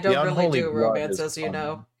 Yeah, I don't really do romance, as you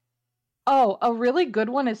know. Oh, a really good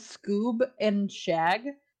one is Scoob and Shag.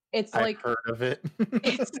 It's I've like heard of it.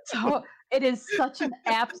 It is such an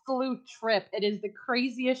absolute trip. It is the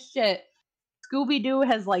craziest shit. Scooby-Doo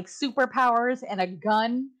has like superpowers and a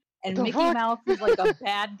gun, and Mickey Mouse is like a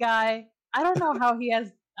bad guy. I don't know how he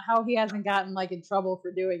hasn't gotten like in trouble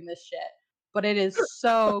for doing this shit, but it is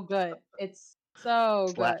so good. It's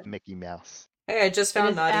so good. Mickey Mouse. Hey, I just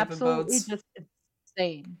found Not Even Bones. Just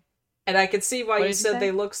insane. And I can see why you said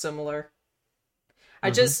they look similar.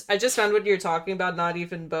 Mm-hmm. I just found what you're talking about, Not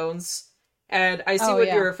Even Bones. And I see what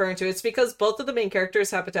you're referring to. It's because both of the main characters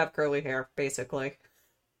happen to have curly hair, basically.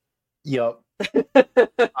 Yep.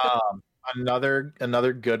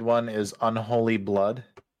 Another good one is Unholy Blood.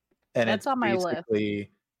 And that's on my list.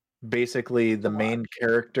 Basically the main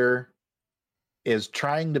character is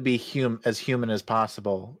trying to be as human as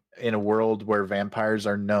possible in a world where vampires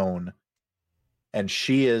are known. And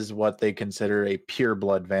she is what they consider a pure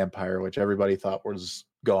blood vampire, which everybody thought was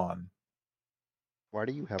gone. Why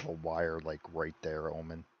do you have a wire like right there,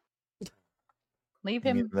 Omen? Leave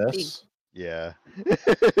him be. Yeah.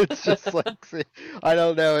 It's just like, I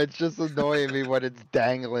don't know, it's just annoying me when it's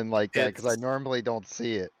dangling like that, because I normally don't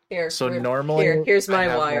see it. Here's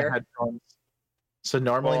my wire. So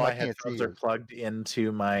normally my headphones are plugged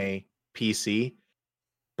into my PC,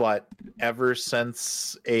 but ever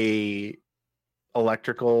since a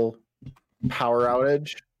electrical power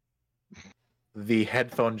outage, the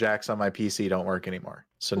headphone jacks on my PC don't work anymore.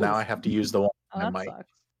 So now I have to use the one on my mic.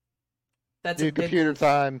 That's new computer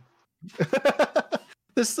time.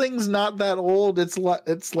 This thing's not that old. It's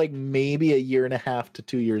like maybe 1.5 to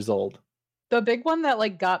 2 years old. The big one that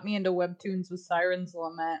like got me into webtoons was Siren's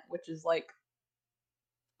Lament, which is like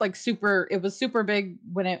super. It was super big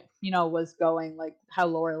when it was going, like how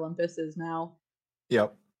Lore Olympus is now.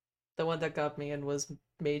 Yep. The one that got me in was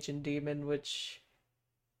Mage and Demon, which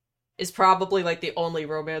is probably like the only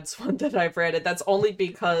romance one that I've read. And that's only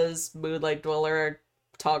because Moonlight Dweller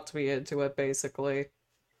talked me into it, basically.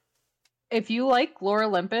 If you like Lore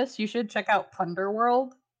Olympus, you should check out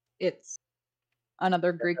Plunderworld. It's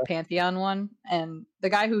another Greek pantheon one, and the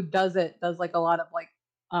guy who does it does like a lot of like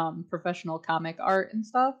professional comic art and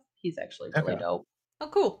stuff. He's actually really dope. Oh,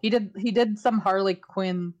 cool. He did some Harley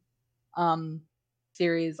Quinn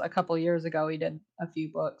series a couple years ago. He did a few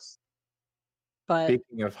books. But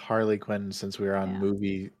speaking of Harley Quinn, since we were on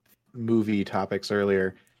movie topics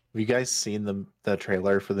earlier, have you guys seen the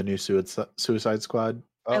trailer for the new Suicide Squad?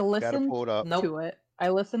 I listened to it. I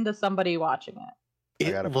listened to somebody watching it.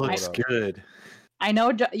 It looks good. I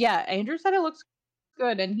know. Yeah, Andrew said it looks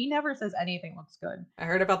good, and he never says anything looks good. I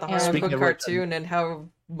heard about the Harley Quinn cartoon and how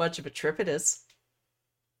much of a trip it is.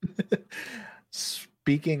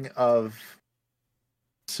 Speaking of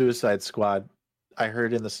Suicide Squad, I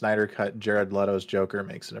heard in the Snyder Cut, Jared Leto's Joker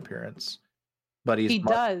makes an appearance, but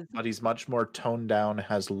he's much more toned down,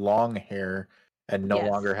 has long hair, and no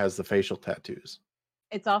longer has the facial tattoos.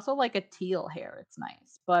 It's also like a teal hair. It's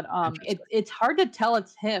nice, but it's hard to tell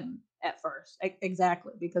it's him at first,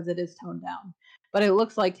 exactly, because it is toned down. But it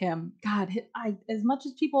looks like him. God, as much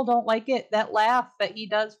as people don't like it, that laugh that he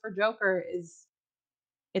does for Joker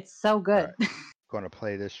it's so good. Right. Going to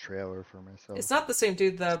play this trailer for myself. It's not the same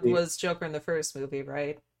dude that was Joker in the first movie,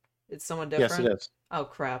 right? It's someone different. Yes, it is. Oh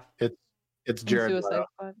crap! It's Jared Leto.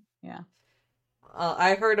 Yeah.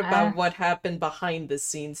 I heard about what happened behind the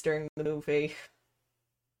scenes during the movie.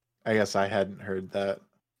 I guess I hadn't heard that.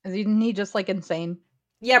 Isn't he just like insane?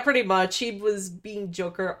 Yeah, pretty much. He was being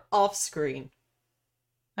Joker off screen.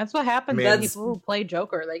 That's what happens I to mean, people who play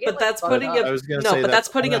Joker. They get, But like, that's fucked putting up. it. I was gonna No, say but that's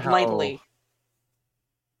putting kinda it lightly.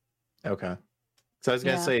 Okay. So I was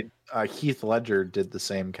gonna Yeah. say Heath Ledger did the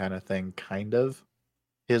same kind of thing, kind of.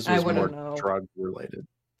 His I was more wouldn't know. drug related.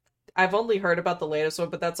 I've only heard about the latest one,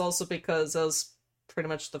 but that's also because it was pretty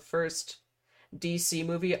much the first DC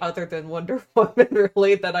movie other than Wonder Woman,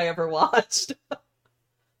 really, that I ever watched.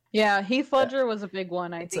 Yeah, Heath Ledger was a big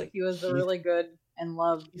one. I It's think like he was a Heath- really good and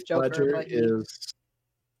loved Heath Joker. Ledger But is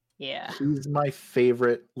yeah, he's my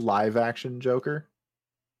favorite live action Joker.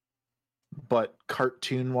 But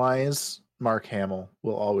cartoon wise, Mark Hamill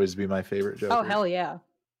will always be my favorite Joker. oh hell yeah.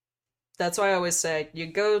 That's why I always say you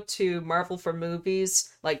go to Marvel for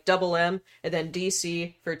movies, like Double M, and then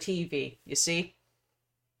DC for TV. You see?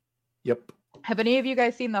 Yep. Have any of you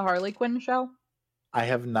guys seen the Harley Quinn show? I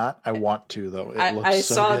have not. I want to though. It looks I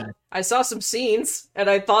so saw good. I saw some scenes, and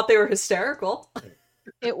I thought they were hysterical.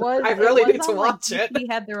 It was. I really it was need to on, watch like, it. DC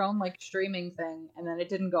had their own like streaming thing, and then it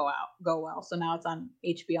didn't go well. So now it's on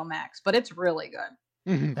HBO Max, but it's really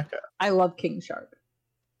good. I love King Shark.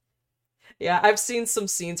 Yeah, I've seen some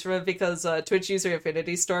scenes from it because Twitch user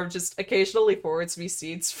Infinity Storm just occasionally forwards me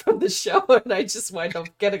scenes from the show, and I just wind up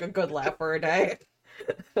getting a good laugh for a day.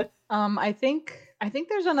 I think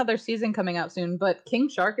there's another season coming out soon, but King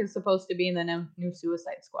Shark is supposed to be in the new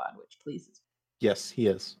Suicide Squad, which pleases me. Yes, he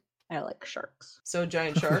is. I like sharks, So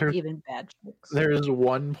giant shark. even bad sharks. There is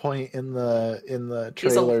one point in the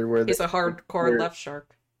trailer where He's a hardcore where- left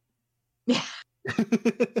shark.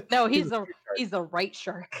 No, he's the right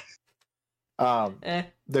shark.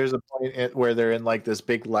 There's a point where they're in like this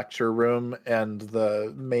big lecture room, and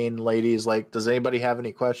the main lady's like, "Does anybody have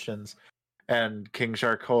any questions?" And King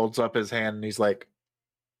Shark holds up his hand, and he's like,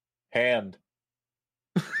 "Hand."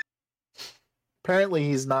 Apparently,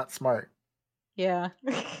 he's not smart. Yeah.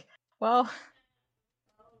 Well,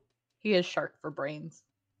 he is shark for brains.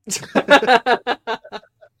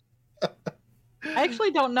 I actually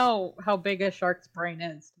don't know how big a shark's brain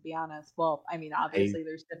is, to be honest. Well, I mean, obviously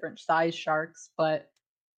there's different size sharks, but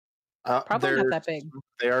probably not that big.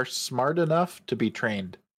 They are smart enough to be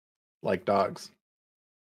trained like dogs.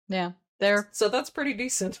 Yeah, they're So that's pretty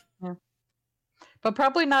decent. but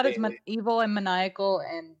probably not as Mainly. evil and maniacal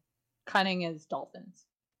and cunning as dolphins.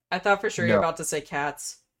 I thought for sure you were No. about to say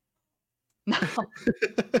cats. No.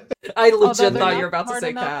 I Although legit they're thought not you were about to smart say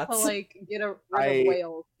enough cats. to like get rid of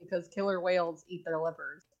whales because killer whales eat their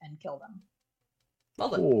livers and kill them. Well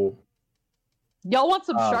then. Ooh. Y'all want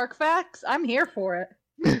some Um, shark facts? I'm here for it.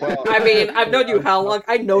 Well, I mean, I've known you how long?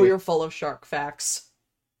 I know you're full of shark facts.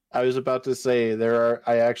 I was about to say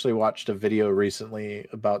I actually watched a video recently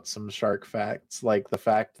about some shark facts, like the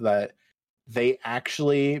fact that they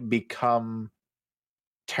actually become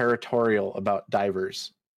territorial about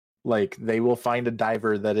divers. Like they will find a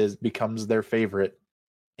diver that becomes their favorite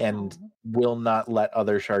and Oh. will not let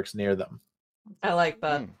other sharks near them. I like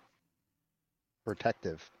that.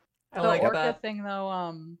 Protective. I The like orca that. thing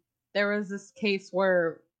though, there was this case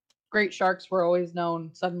where great sharks were always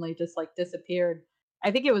known suddenly just like disappeared.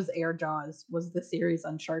 I think it was Air Jaws was the series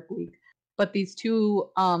on Shark Week. But these two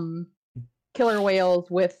killer whales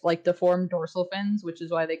with like deformed dorsal fins, which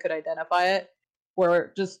is why they could identify it,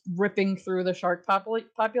 were just ripping through the shark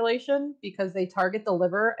population because they target the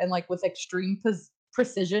liver and like with extreme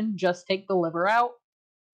precision just take the liver out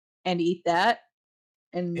and eat that.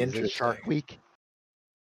 And Is it Interesting. Shark Week?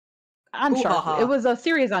 on Ooh, Shark ha, ha. Week. It was a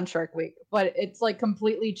series on Shark Week, but it's like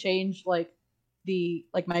completely changed like the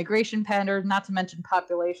like migration patterns, not to mention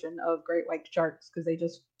population of great white sharks because they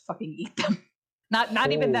just fucking eat them.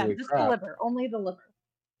 Not even them, Holy just crap. the liver, only the liver.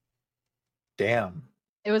 Damn.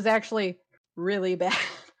 It was actually really bad.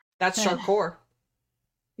 That's shark core.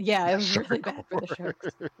 Yeah, it was really bad for the sharks.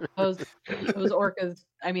 Those orcas.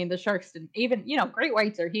 I mean, the sharks didn't even. Great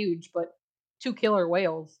whites are huge, but two killer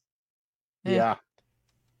whales. Eh. Yeah.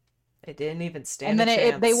 They didn't even stand And then a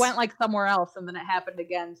chance. they went like somewhere else, and then it happened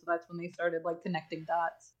again. So that's when they started like connecting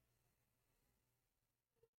dots.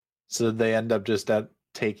 So did they end up just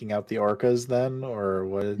taking out the orcas then, or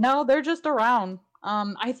what? No, they're just around.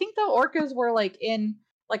 I think the orcas were like in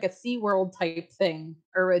like a SeaWorld type thing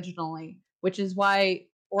originally, which is why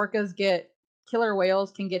killer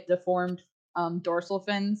whales can get deformed dorsal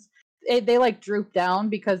fins. They like droop down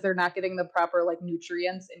because they're not getting the proper like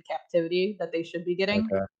nutrients in captivity that they should be getting.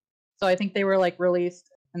 Okay. So I think they were like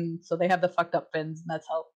released, and so they have the fucked up fins, and that's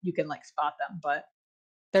how you can like spot them. But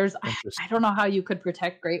I Interesting. don't know how you could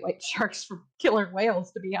protect great white sharks from killer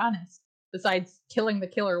whales, to be honest. Besides killing the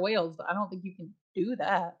killer whales, I don't think you can do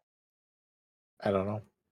that. I don't know.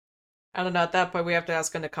 I don't know. At that point, we have to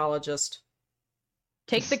ask an ecologist.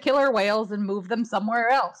 Take the killer whales and move them somewhere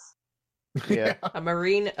else. Yeah. A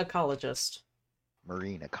marine ecologist.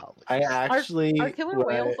 Marine ecology. I actually Are killer when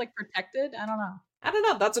whales I- like protected? I don't know. I don't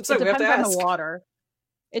know. That's It something we have to depends on ask. the water.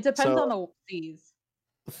 It depends So- on the seas.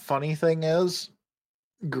 the funny thing is,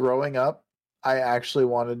 growing up, I actually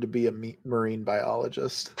wanted to be a marine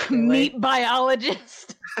biologist. Meat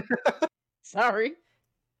biologist. Sorry.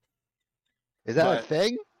 Is that a But-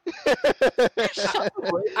 thing?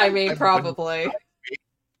 I mean, I probably.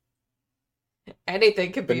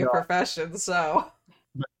 Anything could But be a no. profession, so.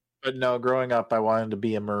 But no, growing up, I wanted to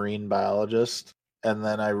be a marine biologist, and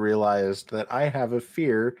then I realized that I have a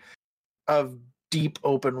fear of deep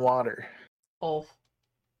open water. Oh.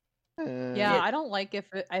 Yeah, Yeah. I don't like if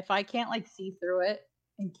I can't like see through it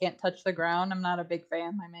and can't touch the ground. I'm not a big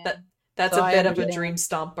fan, my man. That's So a I bit of a understand. dream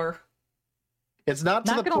stomper. It's not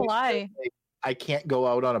to Not the gonna point lie. that, like, I can't go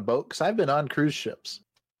out on a boat because I've been on cruise ships.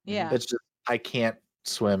 Yeah. It's just I can't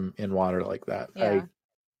swim in water like that. Yeah.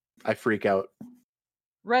 I freak out.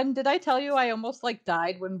 Ren, did I tell you I almost like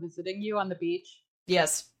died when visiting you on the beach?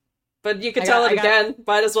 Yes. But you can I tell got- it I got- again.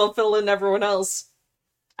 Might as well fill in everyone else.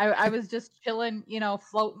 I was just chilling,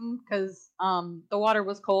 floating because the water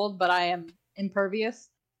was cold, but I am impervious,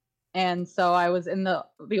 and so I was in the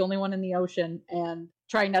only one in the ocean and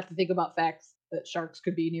trying not to think about facts that sharks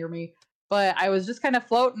could be near me. But I was just kind of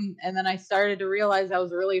floating, and then I started to realize I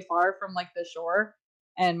was really far from like the shore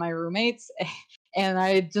and my roommates, and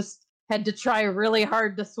I just had to try really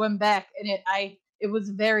hard to swim back, and it was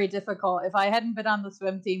very difficult. If I hadn't been on the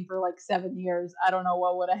swim team for like 7 years, I don't know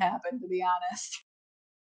what would have happened, to be honest.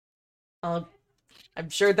 I'm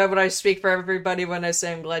sure that when I speak for everybody when I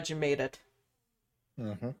say I'm glad you made it.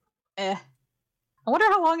 Mm-hmm. I wonder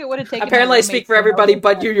how long it would have taken. Apparently, my I speak roommates for to everybody notice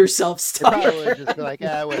but that. you yourself, It Star. probably would just be like,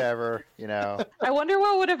 whatever, I wonder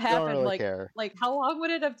what would have Don't happened. really care. Like how long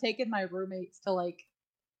would it have taken my roommates to like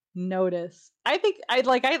notice? I think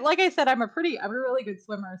like I said, I'm a really good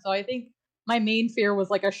swimmer, so I think my main fear was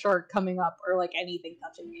like a shark coming up or like anything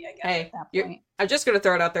touching me. I guess Hey, at that you're- point. I'm just gonna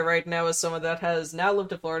throw it out there right now as someone that has now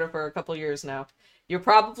lived in Florida for a couple years now. You're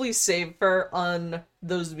probably safer on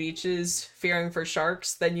those beaches fearing for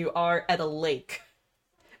sharks than you are at a lake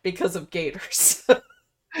because of gators.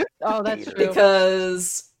 Oh, that's Gator. true.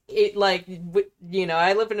 Because it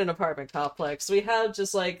I live in an apartment complex. We have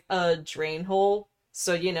just like a drain hole,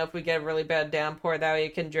 so if we get a really bad downpour, that way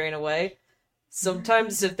it can drain away.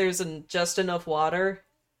 Sometimes if there's just enough water,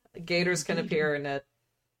 gators can appear in it.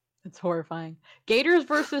 It's horrifying. Gators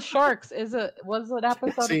versus sharks was an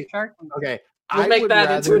episode See, of Shark Week. Okay, We'll I make would that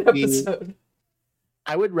into rather an be- episode.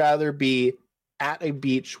 I would rather be at a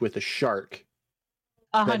beach with a shark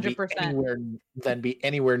than be 100%.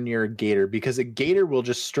 anywhere near a gator, because a gator will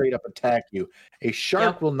just straight up attack you. A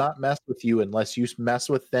shark Yep. will not mess with you unless you mess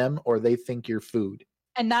with them or they think you're food.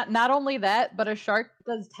 And not only that, but a shark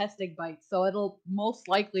does testing bites, so it'll most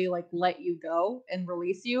likely like let you go and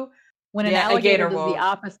release you. When an Yeah, a alligator gator does won't. the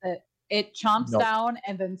opposite, it chomps No. down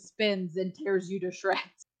and then spins and tears you to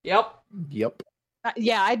shreds. Yep. Yep.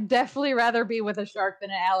 Yeah, I'd definitely rather be with a shark than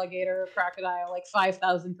an alligator or crocodile, like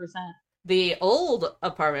 5,000%. The old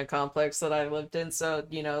apartment complex that I lived in, so,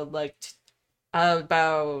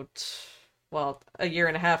 about, a year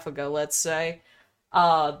and a half ago, let's say,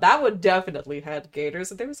 that would definitely had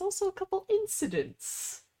gators, and there was also a couple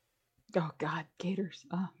incidents. Oh God, gators!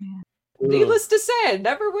 Oh man. Needless to say, I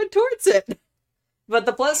never went towards it. But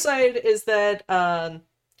the plus side is that,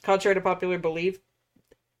 contrary to popular belief,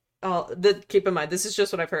 keep in mind, this is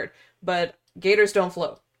just what I've heard, but gators don't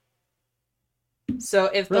float. So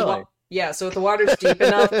if Really? so if the water's deep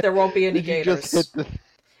enough, there won't be any Did you gators. just hit the...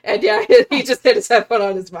 And yeah, he just hit his headphone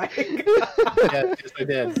on his mic. Yes, I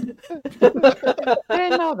did. I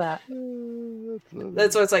didn't know that.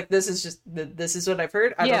 That's why it's like, this is what I've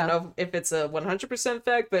heard. I Yeah. don't know if it's a 100%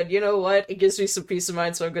 fact, but you know what? It gives me some peace of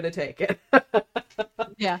mind, so I'm gonna take it.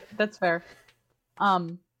 Yeah, that's fair.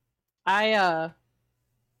 I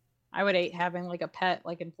would hate having like a pet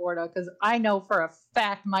like in Florida because I know for a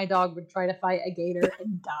fact my dog would try to fight a gator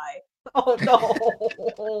and die. Oh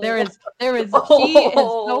no! There is she has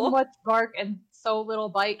Oh. so much bark and so little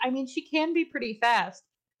bite. I mean, she can be pretty fast,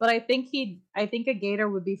 but I think a gator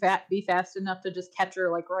would be fast enough to just catch her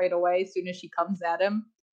like right away as soon as she comes at him.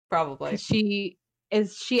 Probably. 'Cause she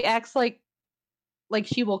acts like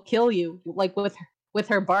she will kill you like with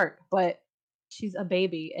her bark, but she's a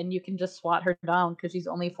baby and you can just swat her down because she's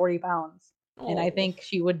only 40 pounds. And I Oh. think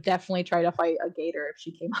she would definitely try to fight a gator if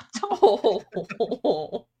she came up to him.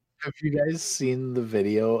 Oh. Have you guys seen the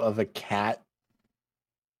video of a cat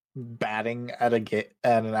batting at an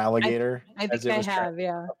alligator? I as think it I was trying have,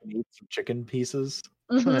 yeah. to eat some chicken pieces?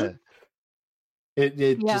 Mhm. It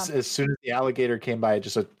Yeah. just, as soon as the alligator came by, it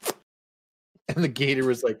just went And the gator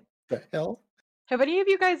was like, "The hell?" Have any of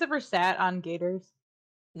you guys ever sat on gators?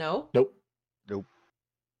 No? Nope.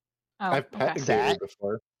 Oh, I've pet okay. a gator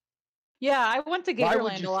before. Yeah, I went to Why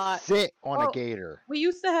would Gatorland you a lot. sit on Well, a gator? We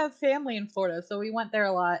used to have family in Florida, so we went there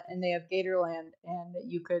a lot, and they have Gatorland, and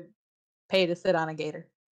you could pay to sit on a gator.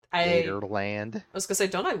 Gatorland. I was gonna say,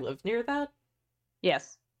 don't I live near that?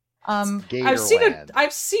 Yes. Gatorland.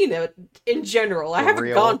 I've seen it in general. I For haven't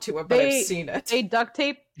real? gone to it, but I've They- seen it. They duct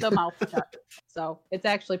tape the mouth shut, so it's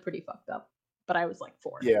actually pretty fucked up. But I was like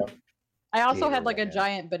 4. Yeah. I also had like a Gatorland.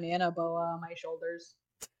 giant banana boa on my shoulders.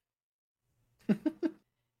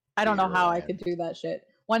 I don't know how I Gatorland. could do that shit.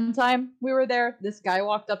 One time we were there, this guy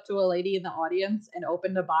walked up to a lady in the audience and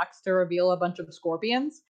opened a box to reveal a bunch of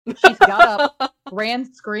scorpions. She got up,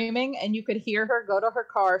 ran screaming, and you could hear her go to her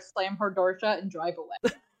car, slam her door shut, and drive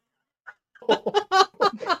away.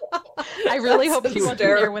 I really hope she wasn't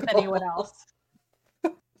here with anyone else.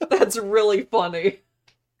 That's really funny.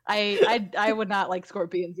 I would not like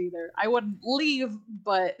scorpions either. I wouldn't leave,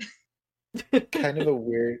 but kind of a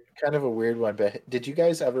weird one. But did you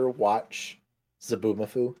guys ever watch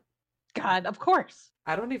Zaboomafoo? God, of course.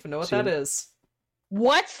 I don't even know what See- that is.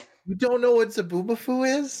 What? You don't know what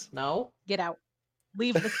Zaboomafoo is? No? Get out.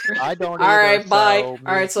 Leave the street. I don't. Alright, either, bye. so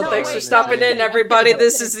Alright, so No, thanks for wait, stopping no, in, no, everybody. no,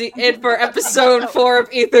 This no, is the no, end for no, episode no. 4 of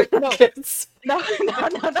Ether No. Nuggets. No.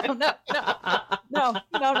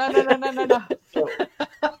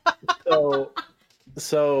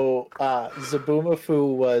 So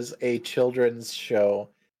Zaboomafoo was a children's show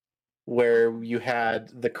where you had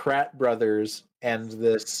the Krat brothers and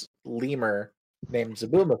this lemur named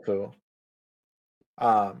Zaboomafoo.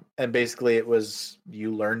 And basically it was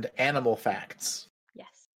you learned animal facts.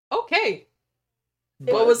 Yes. Okay.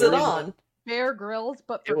 It What was the it reason- on? Bear Grylls,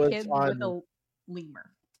 but It for was kids with a on- lemur.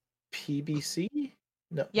 PBC?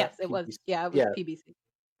 No. Yes, not it was. PBC. Yeah, it was Yeah. PBC.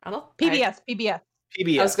 I don't. PBS. PBS.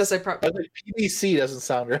 I was gonna say. PBC doesn't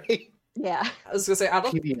sound right. Yeah. I was gonna say.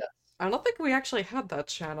 PBS. I don't think we actually had that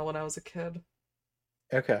channel when I was a kid.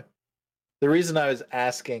 Okay. The reason I was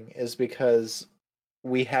asking is because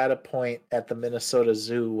we had a point at the Minnesota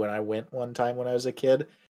Zoo when I went one time when I was a kid.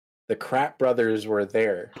 The Krat brothers were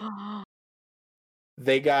there.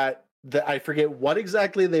 They got I forget what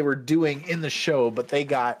exactly they were doing in the show, but they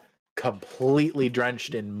got completely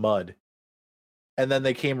drenched in mud. And then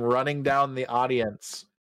they came running down the audience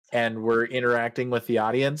and were interacting with the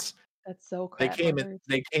audience. That's so They crap. came and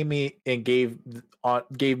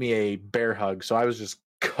gave me a bear hug, so I was just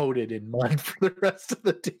coated in mud for the rest of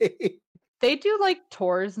the day. They do like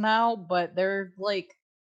tours now, but they're like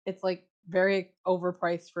it's like very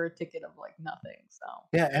overpriced for a ticket of like nothing. So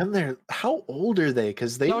Yeah, and they're how old are they?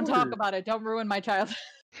 Because they don't talk were- about it. Don't ruin my childhood.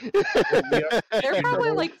 Yeah. They're probably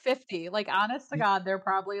know- like 50. Like honest to God, they're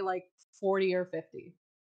probably like 40 or 50.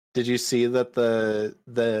 Did you see that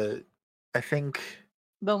the I think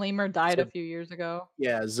The lemur died a So- few years ago.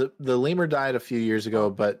 yeah the lemur died a few years ago,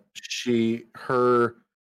 but her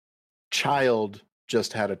child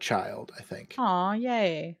just had a child. I think. Aw,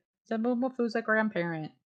 yay. Zaboomafoo's a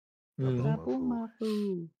grandparent. Mhm.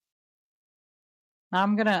 Zaboomafoo. Now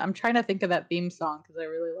I'm trying to think of that theme song because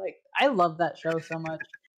I love that show so much.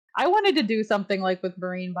 I wanted to do something like with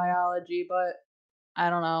marine biology, but I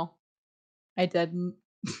don't know. I didn't.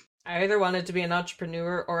 I either wanted to be an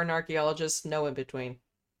entrepreneur or an archaeologist. No in between.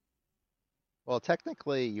 Well,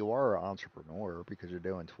 technically, you are an entrepreneur because you're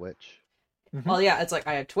doing Twitch. Well, yeah, it's like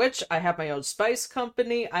I have Twitch. I have my own spice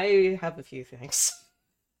company. I have a few things.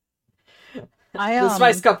 I The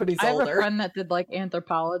spice company's I have a older. friend that did like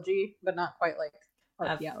anthropology, but not quite like I've-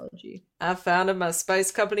 archaeology. I founded my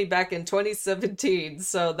spice company back in 2017,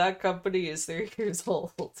 so that company is 3 years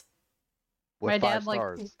old. With My 5 dad, like,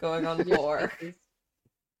 stars. Going on 4.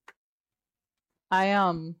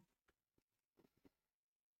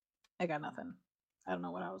 I got nothing. I don't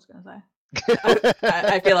know what I was gonna say.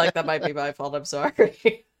 I feel like that might be my fault. I'm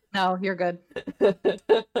sorry. No, you're good. There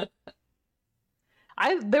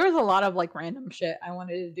was a lot of like random shit I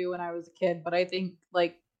wanted to do when I was a kid, but I think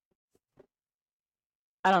like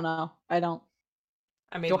I don't know. I don't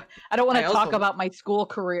I want I to talk also- about my school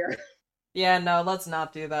career. Yeah, no, let's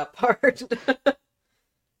not do that part.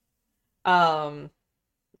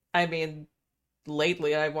 I mean,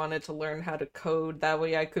 lately I wanted to learn how to code, that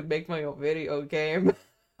way I could make my own video game.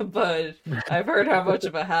 But I've heard how much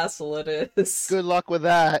of a hassle it is. Good luck with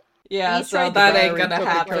that. Yeah, He so tried to that buy ain't it, gonna Took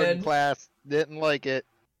a coding happen. class, didn't like it.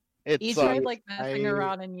 It He sucked. tried like messing I-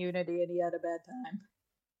 around in Unity and he had a bad time.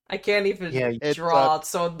 I can't even Yeah, It draw, sucked.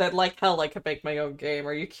 so that like hell I could make my own game.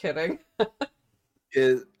 Are you kidding?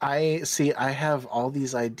 I have all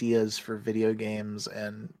these ideas for video games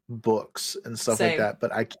and books and stuff like Same. that,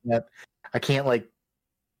 but I can't like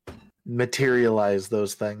materialize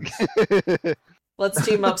those things. Let's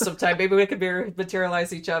team up sometime. Maybe we could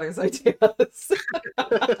materialize each other's ideas.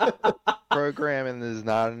 Programming is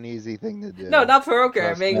not an easy thing to do. No, not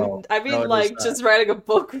programming. No. I mean, No, it like, is just writing a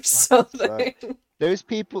book or something. Those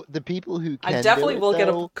people, the people who can I definitely do it, will get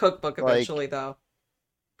a though, cookbook like, eventually, though.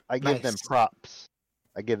 I give them Nice. props.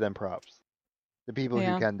 I give them props. The people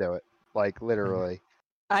Yeah. who can do it, like literally.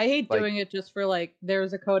 I hate Like- doing it just for like.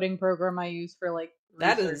 There's a coding program I use for like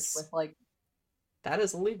That research is- with like That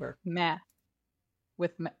is a lemur. math.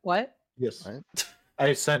 What? Yes. Right?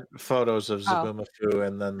 I sent photos of Oh. Zaboomafoo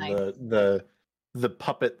and then Nice. the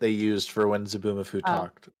puppet they used for when Zaboomafoo Oh.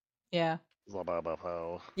 talked. Yeah. Yeah,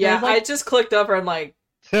 There's, like- I just clicked over and like,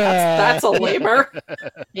 that's a lemur.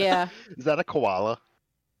 Yeah. Is that a koala?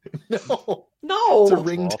 No, No. it's a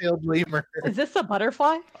ring-tailed lemur. Is this a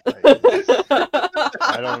butterfly?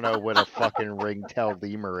 I don't know what a fucking ring-tailed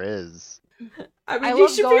lemur is. I mean, I you love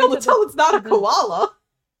should be going able to to tell it's not a the- koala.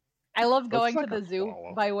 I love Looks going like to a the zoo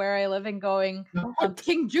koala. by where I live and going, What?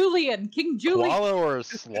 King Julian, King Julian. Koala or a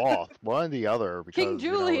sloth? One or the other. Because, King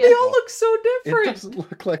you know, Julian. They a all sloth- look so It different. doesn't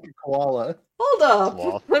look like a koala. Hold up.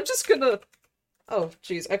 Sloth. I'm just gonna. Oh,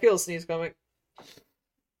 jeez. I feel a sneeze coming.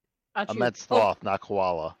 Got I you. meant sloth, not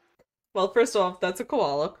koala. Well, first off, that's a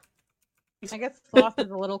koala. I guess sloth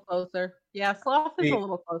is a little closer. Yeah, sloth is See- a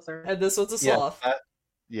little closer. And this one's a Yeah, sloth.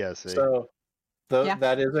 Yeah, see. so Yeah.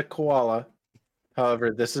 that is a koala.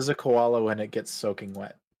 However, this is a koala when it gets soaking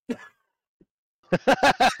wet.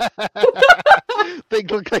 Thing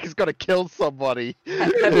looks like it's gonna kill somebody.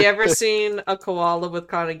 Have you ever seen a koala with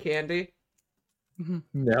cotton candy?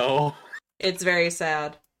 No. It's very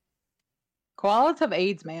sad. Koalas have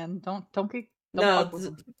AIDS, man. Don't get. Don't No, fuck with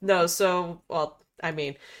them. no. So, well, I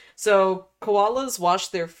mean, so koalas wash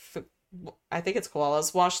their. I think it's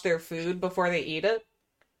koalas wash their food before they eat it.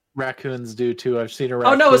 Raccoons do too. I've seen a Oh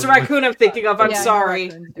raccoon. no, it's a raccoon I'm thinking of. I'm Yeah, sorry.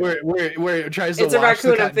 raccoons do. Where it tries to It's a wash the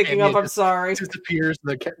raccoon I'm cotton thinking candy of. and I'm sorry. it disappears.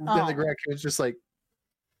 Then the Oh. raccoon's just like.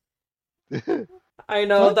 I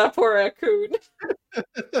know What? that poor raccoon.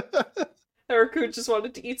 The raccoon just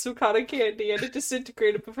wanted to eat some cotton candy and it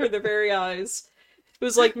disintegrated before their very eyes. It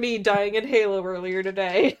was like me dying in Halo earlier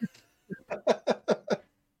today.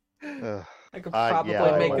 Ugh. I could Yeah, probably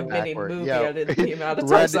I make a went mini backward. movie Yeah. out of the amount of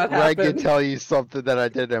Red, times that Red can happened. tell you something that I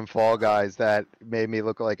did in Fall Guys that made me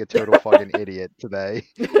look like a total fucking idiot today.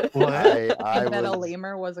 What? I I bet a was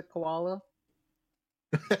lemur was a koala.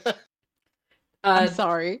 I'm Uh,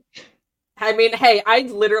 sorry. I mean, hey, I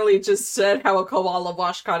literally just said how a koala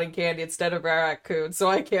washed cotton candy instead of a raccoon, so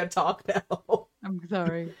I can't talk now. I'm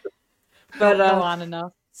sorry. But Don't go on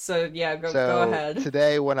enough. so yeah, go so ahead.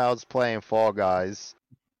 today when I was playing Fall Guys,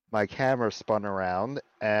 my camera spun around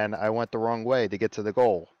and I went the wrong way to get to the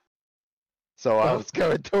goal. So I Oh. was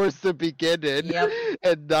going towards the beginning Yep.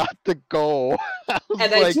 and not the goal. I was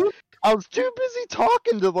And like, I I was too busy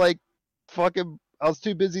talking to like fucking. I was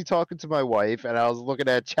too busy talking to my wife, and I was looking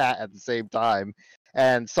at chat at the same time.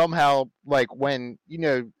 And somehow, like when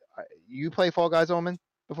you play Fall Guys, Omen,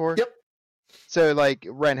 before. Yep. So like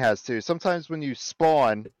Ren has too. Sometimes when you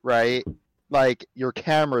spawn, right, like your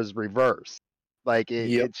camera's reversed. Like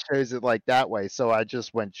Yep. it shows it like that way. So I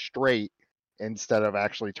just went straight instead of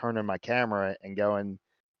actually turning my camera and going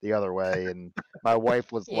the other way. And my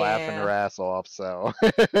wife was laughing her ass off. So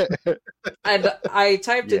And I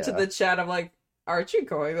typed into Yeah. the chat, I'm like, aren't you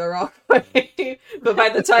going the wrong way? But by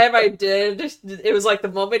the time I did, it was like the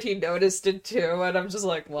moment he noticed it too, and I'm just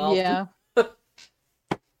like, well, Yeah.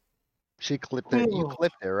 she clipped it. You Ooh.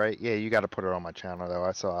 clipped it, right? Yeah, you got to put it on my channel though.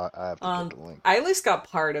 I saw. I have to put the link. I at least got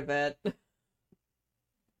part of it.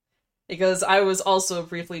 Because I was also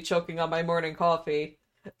briefly choking on my morning coffee.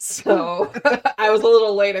 So I was a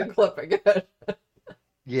little late in clipping it.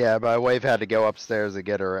 Yeah, my wife had to go upstairs to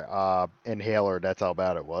get her inhaler. That's how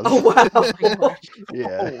bad it was. Oh wow.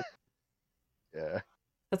 Yeah. Yeah.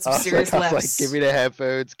 That's I some was serious like, laughs. give me the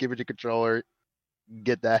headphones, give me the controller,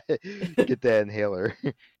 get that inhaler.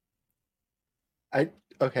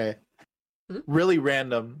 Okay. Hmm? Really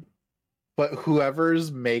random, but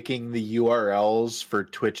whoever's making the URLs for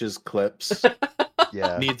Twitch's clips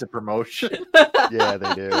Yeah, needs a promotion. yeah,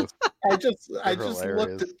 they do. I just They're looked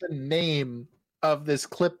hilarious. at the name of this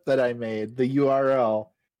clip that I made, the URL,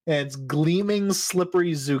 and it's Gleaming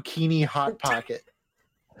Slippery Zucchini Hot Pocket.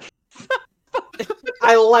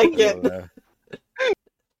 I like it. Yeah.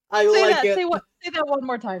 I Say like that. it. Say that one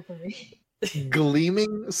more time for me.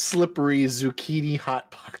 Gleaming Slippery Zucchini Hot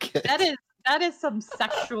Pocket. That is some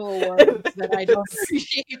sexual words that I don't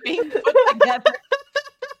appreciate being put together.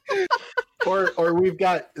 Or we've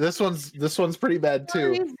got this one's pretty bad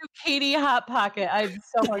too. Zucchini hot pocket. I'm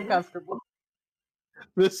so uncomfortable.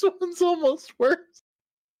 This one's almost worse.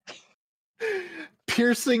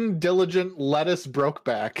 Piercing, diligent, lettuce broke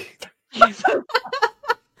back.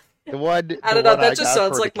 The one I don't know. one I That just got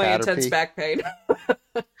sounds for like my intense Caterpie- back pain.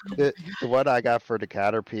 The one I got for the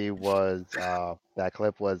Caterpie was that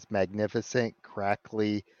clip was magnificent,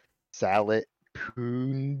 crackly salad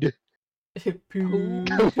pooned.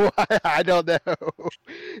 I don't know.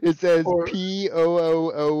 It says Or- POOOOUND.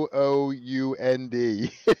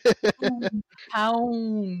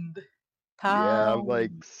 Pound. Yeah, I'm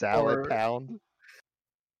like salad Or- pound.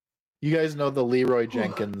 You guys know the Leroy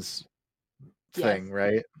Jenkins thing, Yes.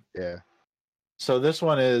 right? Yeah. So this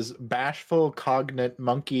one is bashful, cognate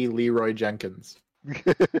monkey Leroy Jenkins.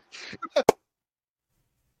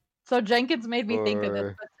 So Jenkins made me think of this.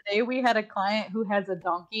 Or- But today we had a client who has a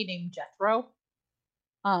donkey named Jethro.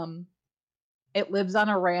 It lives on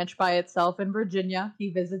a ranch by itself in Virginia. He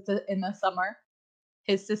visits it in the summer.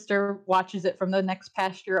 His sister watches it from the next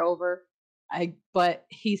pasture over. But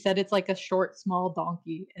he said it's like a short, small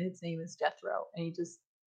donkey, and its name is Jethro. And he just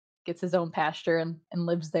gets his own pasture and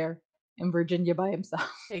lives there in Virginia by himself.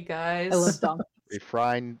 Hey guys. I love donkeys.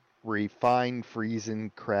 Refined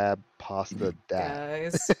freezing crab pasta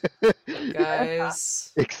dat.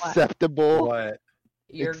 Guys. Acceptable What?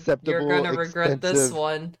 You're Acceptable, gonna regret this expensive.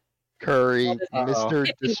 one. curry, Uh-oh. Mr.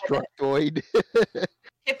 Hit me with it. Destructoid.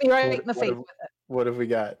 Hit me right in the What face have- with it. What have we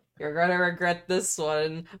got? You're gonna regret this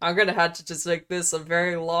one. I'm gonna have to just make this a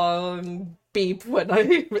very long beep when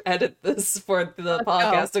I edit this for the Let's go.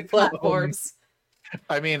 podcasting platforms.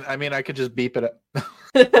 I mean, I could just beep it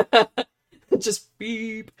up. Just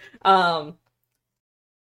beep.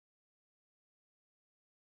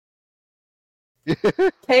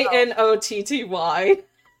 KNOTTY.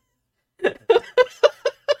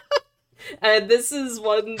 And this is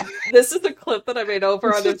a clip that I made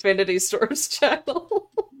over on Infinity Store's channel.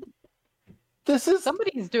 This is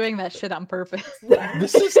Somebody's doing that shit on purpose.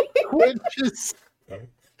 this is Twitch's.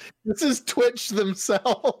 This is Twitch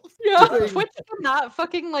themselves. Yeah. Twitch cannot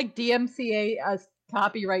fucking like DMCA us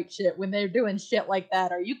copyright shit when they're doing shit like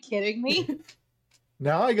that. Are you kidding me?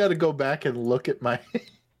 Now I got to go back and look at my. Oh,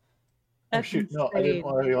 That's shoot! No, I didn't insane.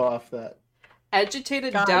 want to go off that.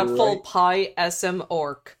 Agitated God, doubtful right. pie SM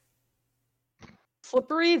orc.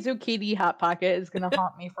 Slippery zucchini hot pocket is gonna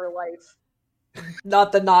haunt me for life.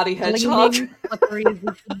 Not the naughty hedgehog. Gleaming, slippery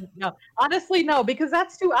zucchini. No, honestly, no, because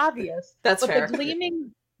that's too obvious. That's But fair. the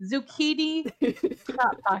gleaming zucchini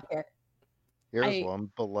hot pocket. Here's I- one.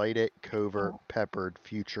 Belighted, covert, peppered,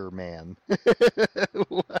 future man.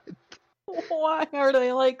 What? Why are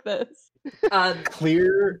they like this?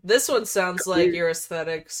 Clear. This one sounds like your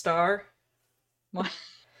aesthetic, Star. What?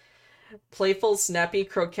 Playful, snappy,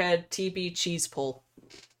 croquette, TB, cheese pull.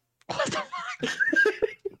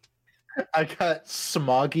 I got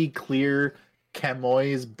smoggy, clear,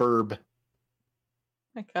 Camoys, burb.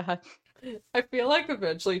 My God. I feel like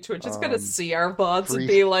eventually Twitch is gonna Um, see our VODs and free-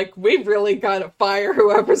 be like, we really gotta fire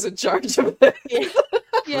whoever's in charge of this.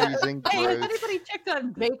 Yeah. Freezing Hey, has growth. anybody checked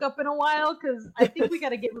on Jacob in a while? Because I think we got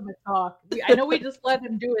to give him a talk. I know we just let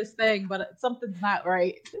him do his thing, but something's not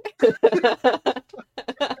right.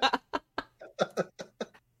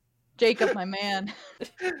 Jacob, my man.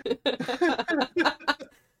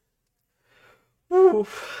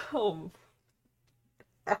 Oof. Oh,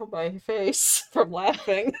 my face from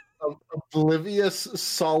laughing. Oblivious,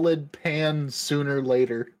 solid pan. Sooner or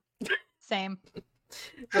later. Same.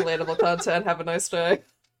 Relatable content. Have a nice day.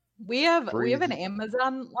 We have an Breathe.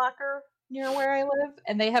 Amazon locker near where I live,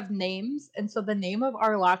 and they have names, and so the name of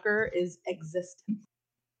our locker is Existence.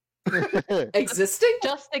 Existing?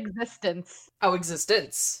 Just Existence. Oh,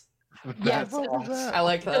 existence. That's what awesome. was I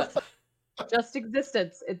like that. Just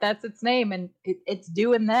Existence. That's its name, and it's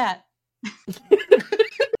doing that. I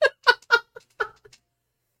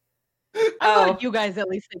Oh. thought you guys at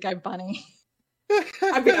least think I'm funny.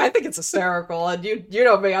 I mean, I think it's hysterical, and you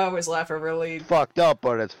know me, I always laugh at really Fucked up,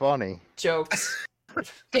 but it's funny. jokes.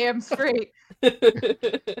 Damn straight.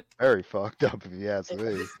 Very fucked up, if you ask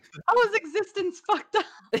me. How is Existence fucked up?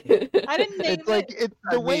 I didn't name It's like it.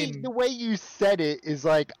 I the mean- way you said it is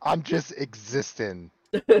like I'm just existing.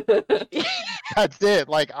 That's it.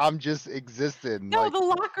 Like I'm just existing. No, like, the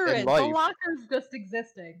locker in is. life. The locker's just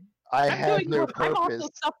existing. I I'm have doing no good. I'm purpose. also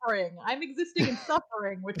suffering. I'm existing and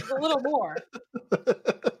suffering, which is a little more.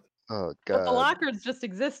 Oh But the god. locker's just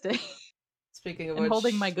existing Speaking of and which,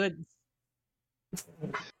 holding my goods.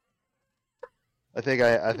 I think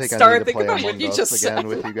I Star, need to think play about what Among you Us just again said.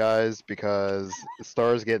 with you guys because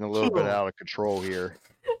Star's getting a little bit out of control here.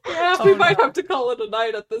 yeah, Oh, we might no. have to call it a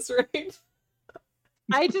night at this rate.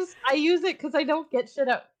 I use it because I don't get shit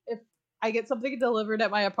out. If I get something delivered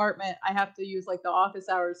at my apartment, I have to use like the office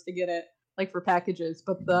hours to get it, like for packages.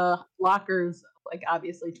 But the lockers, like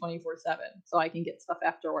obviously 24/7, so I can get stuff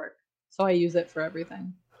after work. So I use it for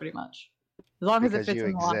everything, pretty much, as long as it Because fits you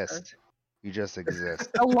in the locker. exist. You just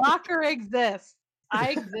exist. The locker exists. I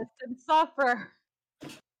exist and suffer.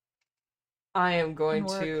 I am going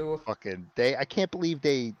Work. to. Fucking I can't believe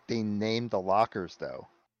they named the lockers though.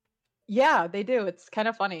 Yeah, they do. It's kind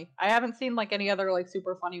of funny. I haven't seen like any other like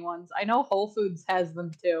super funny ones. I know Whole Foods has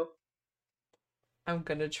them too. I'm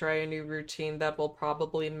gonna try a new routine that will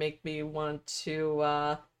probably make me want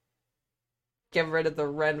to get rid of the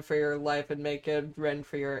run for your life and make it run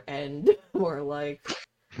for your end. More like.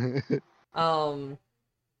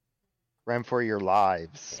 Run for your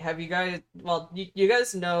lives. Have you guys? Well, you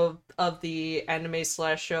guys know of the anime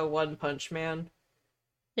slash show One Punch Man?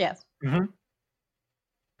 Yes. Mm-hmm.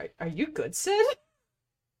 Are you good, Sid?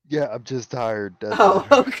 Yeah, I'm just tired. Oh,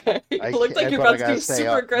 okay. You I look like can't- you're but I about to gotta do stay super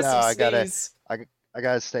up. aggressive No, I gotta- sneeze. I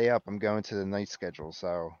gotta stay up. I'm going to the night schedule,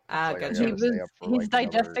 so Ah, it's like I gotcha. gotta stay up for, He's like,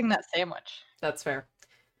 another- digesting that sandwich. That's fair.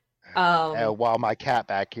 while my cat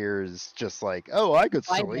back here is just like, oh, I could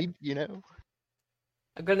Fine. sleep, you know.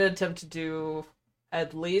 I'm gonna attempt to do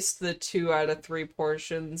at least the 2 out of 3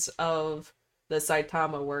 portions of the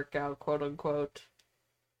Saitama workout, quote unquote.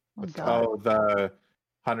 Oh, What's God. Oh, the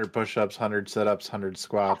 100 push-ups, 100 sit-ups, 100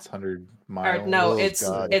 squats, 100 miles. Or, no, Oh, it's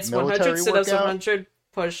God. 100 Military sit-ups, workout? 100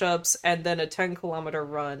 push-ups, and then a 10-kilometer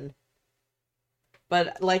run.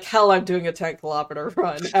 But like hell, I'm doing a 10-kilometer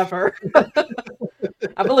run ever.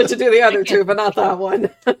 I'm willing to do the other 2, but not that one.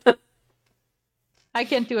 I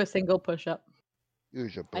can't do a single push-up.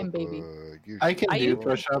 Use your I'm baby. use I your can I do use-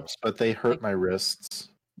 push-ups, but they hurt my wrists.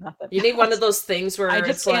 Nothing. You need one of those things where I just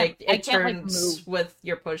it's can't- like I it can't, like, turns move. with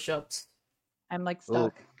your push-ups. I'm like Oh.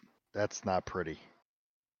 stuck. That's not pretty.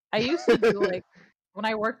 I used to do like when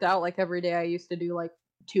I worked out like every day. I used to do like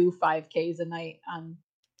 2 5Ks a night on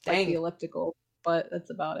like the Dang. elliptical, but that's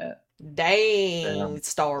about it. Dang, The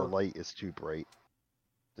star. light is too bright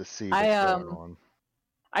to see I, what's going on.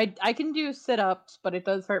 I can do sit-ups, but it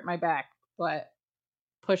does hurt my back. But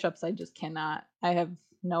push-ups, I just cannot. I have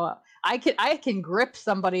no. I can grip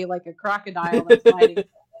somebody like a crocodile that's fighting.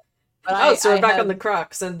 But Oh, so we're back on have- the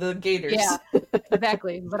Crocs and the Gators. Yeah,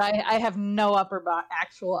 exactly. But I have no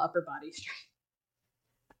actual upper body strength.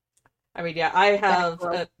 I mean, yeah, I have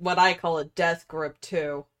grip. what I call a death grip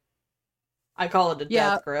too. I call it a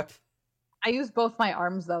Yeah. death grip. I use both my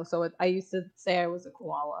arms though, so I used to say I was a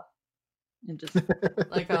koala, and just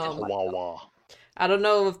Like Wawa. I don't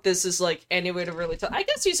know if this is like any way to really tell. I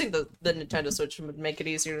guess using the Nintendo Switch would make it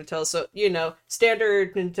easier to tell. So,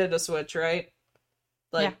 standard Nintendo Switch, right?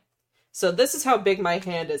 Like, Yeah. So this is how big my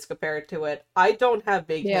hand is compared to it. I don't have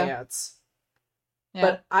big Yeah. hands, yeah.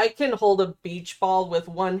 but I can hold a beach ball with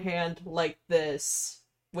one hand like this,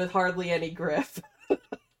 with hardly any grip. So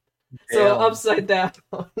Damn. upside down.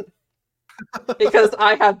 Because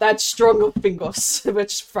I have that strong of fingers,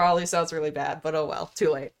 which probably sounds really bad, but oh well, too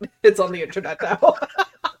late. It's on the internet now.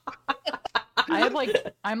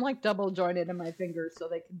 I'm like double jointed in my fingers, so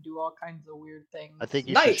they can do all kinds of weird things. I think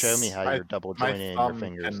you Nice. should show me how My- you're double My joining your thumb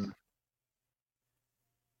fingers. can-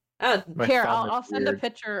 my Here, thumb is I'll send a weird.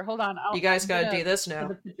 picture. Hold on. You guys I'm gotta gonna do this send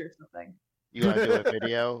now. a picture of something. You want to do a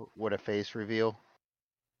video with a face reveal?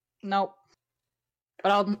 Nope.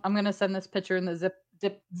 But I'm gonna send this picture in the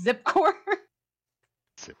zip core.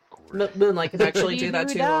 Zip cord. Moonlight can actually do that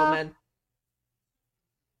too, Dee-doo-dah. Omen.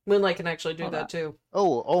 Moonlight can actually do Hold that on. too.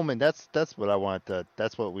 Oh, Omen, that's what I want to.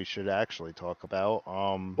 That's what we should actually talk about.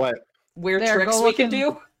 What? Weird There, tricks go we can look in-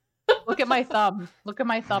 do. Look at my thumb. Look at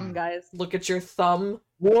my thumb, guys. Look at your thumb.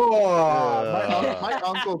 Whoa! Uh. My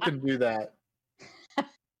uncle can do that.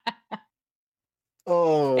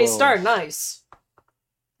 Oh. Hey, Star, nice.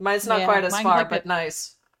 Mine's not Yeah, quite as mine's far, like but a-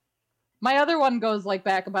 nice. My other one goes like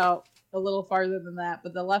back about a little farther than that,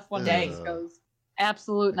 but the left one Dang. just goes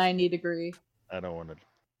absolute 90-degree. I don't want to.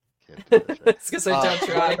 It's because I don't What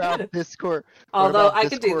try. about Discord? what Although about I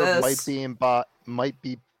could do Discord this. Might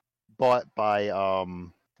be bought by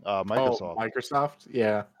Microsoft. Oh, Microsoft?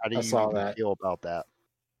 Yeah. How do I you saw that. feel about that?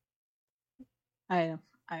 I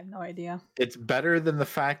have no idea. It's better than the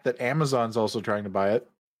fact that Amazon's also trying to buy it.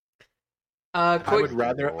 I Quick, would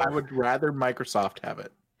rather Microsoft have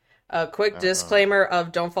it. quick Uh-uh. disclaimer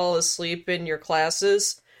of don't fall asleep in your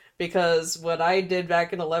classes, because what I did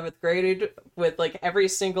back in 11th grade with like every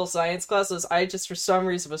single science class was I just for some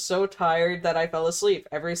reason was so tired that I fell asleep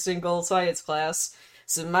every single science class.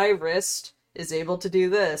 So my wrist is able to do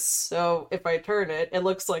this. So if I turn it, it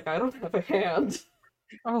looks like I don't have a hand.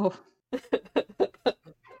 Oh,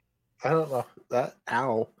 I don't know that.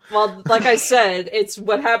 Ow. Well, like I said, it's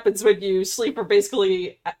what happens when you sleep for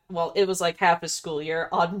basically, well, it was like half a school year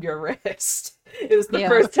on your wrist. It was the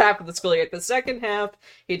first half of the school year. The second half,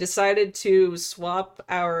 he decided to swap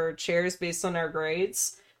our chairs based on our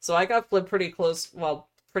grades. So I got flipped pretty close,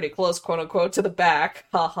 quote unquote, to the back.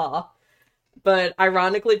 Haha. But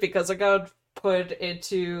ironically, because I got put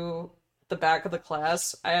into the back of the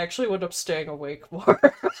class, I actually wound up staying awake more.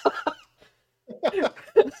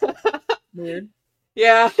 Weird.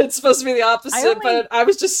 Yeah, it's supposed to be the opposite, but I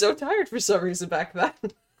was just so tired for some reason back then.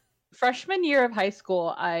 Freshman year of high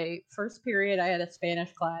school, first period I had a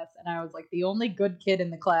Spanish class, and I was like the only good kid in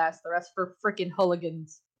the class. The rest were freaking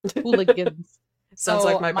hooligans. Sounds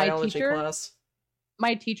like my biology class.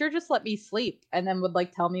 My teacher just let me sleep, and then would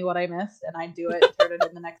like tell me what I missed, and I'd do it and turn it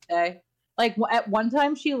in the next day. Like at one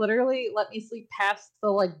time, she literally let me sleep past the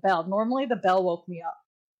like bell. Normally, the bell woke me up,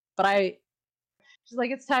 but she's like,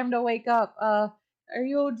 "It's time to wake up.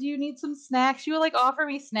 Do you need some snacks?" She would like offer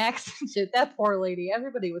me snacks and shit. That poor lady.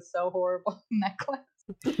 Everybody was so horrible in that class.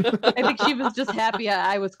 I think she was just happy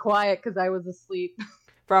I was quiet because I was asleep.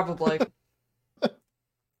 Probably.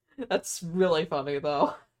 That's really funny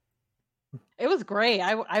though. It was great.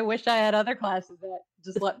 I wish I had other classes that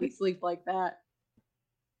just let me sleep like that.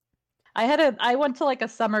 I went to like a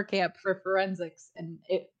summer camp for forensics, and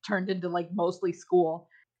it turned into like mostly school.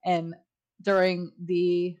 And during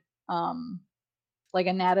the like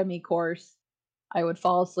anatomy course, I would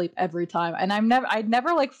fall asleep every time. And I'd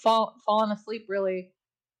never like fallen asleep really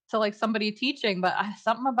to like somebody teaching, but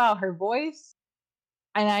something about her voice.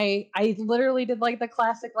 And I literally did like the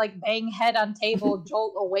classic like bang head on table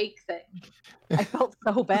jolt awake thing. I felt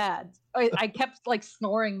so bad. I kept like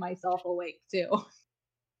snoring myself awake too.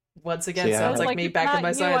 Once again, sounds like me back in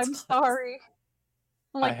my science class. I'm sorry.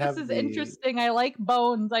 I'm like, this is interesting. I like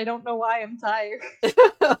bones. I don't know why I'm tired.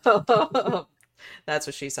 That's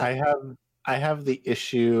what she said. I have the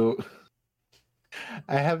issue.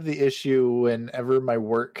 I have the issue whenever my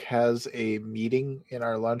work has a meeting in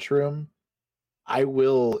our lunchroom. I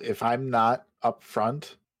will, if I'm not up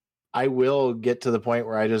front, I will get to the point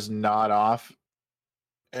where I just nod off,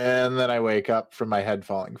 and then I wake up from my head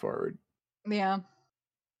falling forward. Yeah.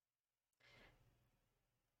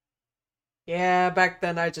 Yeah, back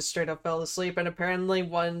then I just straight up fell asleep, and apparently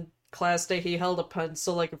one class day he held a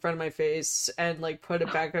pencil like in front of my face and like put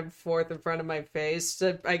it back and forth in front of my face,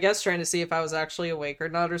 to, I guess trying to see if I was actually awake or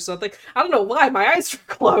not or something. I don't know why, my eyes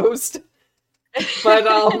were closed. But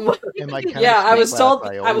yeah, I was told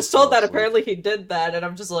that apparently he did that, and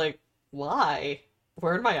I'm just like, why?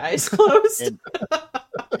 Weren't my eyes closed?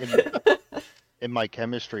 In my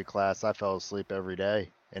chemistry class, I fell asleep every day.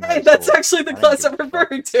 Hey, that's actually the class I'm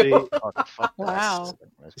referring to. Wow.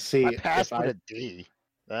 See, I passed with a D.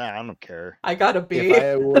 I don't care. I got a B.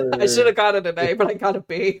 I should have gotten an A, but I got a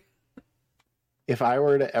B. If I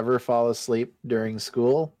were to ever fall asleep during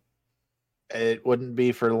school, it wouldn't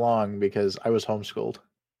be for long because I was homeschooled.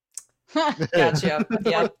 Gotcha.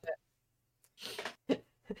 Yeah.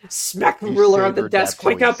 Smack the ruler on the desk.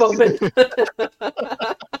 Wake up, Omen.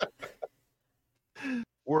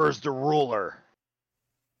 Where's the ruler?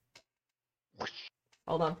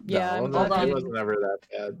 Hold on. Yeah, no, hold on. It wasn't ever that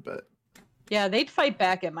bad, but yeah, they'd fight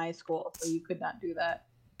back at my school, so you could not do that.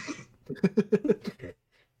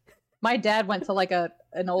 My dad went to like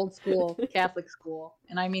an old school Catholic school,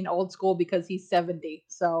 and I mean old school because he's 70,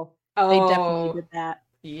 so they definitely did that.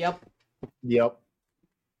 Yep.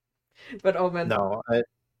 But Omen. No, I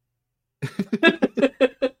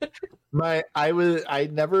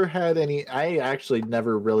never had any. I actually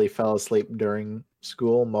never really fell asleep during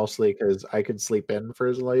school, mostly because I could sleep in for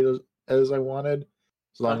as late as I wanted,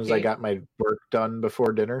 as long as I got my work done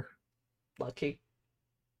before dinner. Lucky.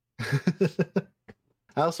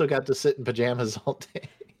 I also got to sit in pajamas all day.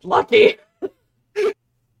 Lucky.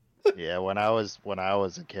 Yeah, when I was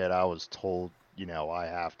a kid, I was told, I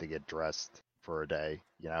have to get dressed for a day.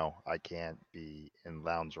 I can't be in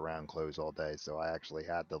lounge around clothes all day, so I actually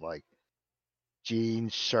had to like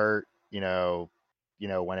jeans, shirt,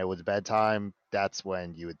 when it was bedtime, that's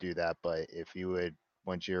when you would do that. But if you would,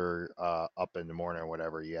 once you're up in the morning or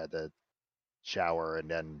whatever, you had to shower and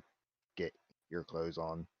then get your clothes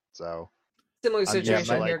on. So similar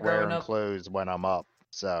situation like here growing wearing up. clothes when I'm up.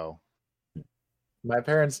 So my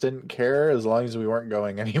parents didn't care as long as we weren't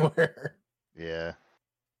going anywhere. Yeah,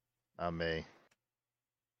 not me.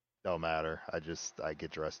 Don't matter. I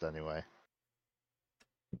get dressed anyway.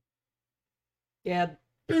 Yeah,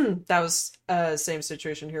 that was same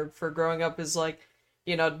situation here for growing up. Is like,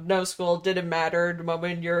 no school, didn't matter. The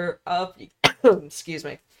moment you're up, excuse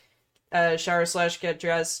me, shower / get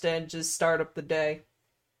dressed and just start up the day.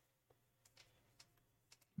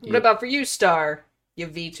 What about for you, Star? You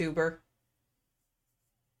VTuber.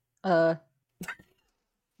 Oh.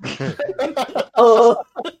 I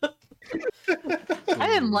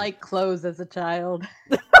didn't like clothes as a child.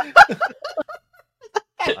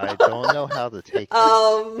 I don't know how to take this.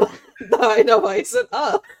 I know why I said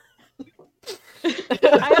I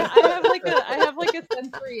have like a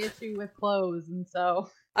sensory issue with clothes, and so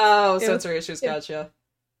sensory issues, gotcha.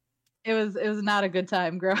 It was not a good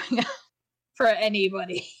time growing up for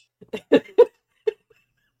anybody.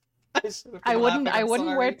 I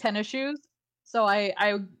wouldn't wear tennis shoes, so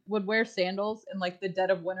I would wear sandals in like the dead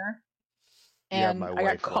of winter, and I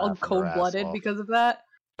got called cold-blooded because of that.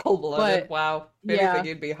 Cold-blooded, wow. Maybe Yeah. think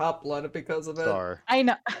you'd be hot-blooded because of it. Sorry. I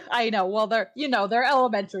know. Well, they're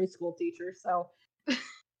elementary school teachers, so.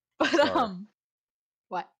 But Sorry.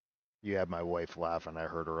 what? You had my wife laughing. I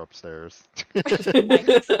heard her upstairs.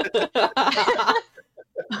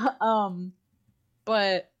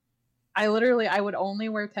 But I would only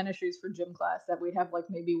wear tennis shoes for gym class that we'd have like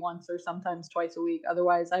maybe once or sometimes twice a week.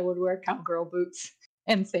 Otherwise, I would wear cowgirl boots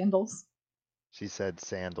and sandals. She said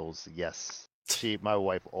sandals. Yes. My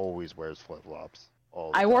wife always wears flip flops.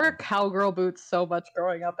 I wore cowgirl boots so much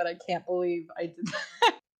growing up, and I can't believe I did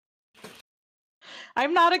that.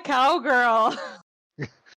 I'm not a cowgirl.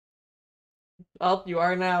 Well, you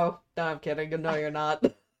are now. No, I'm kidding. No, you're not.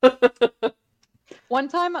 One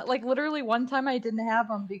time I didn't have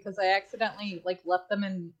them because I accidentally like left them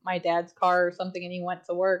in my dad's car or something, and he went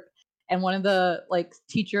to work. And one of the like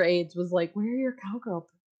teacher aides was like, "Where are your cowgirl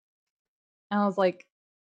boots?" And I was like,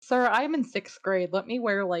 "Sir, I'm in 6th grade. Let me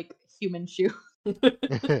wear like human shoes."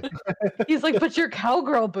 He's like, "But your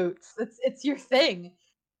cowgirl boots. It's your thing."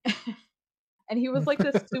 And he was like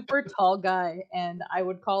this super tall guy, and I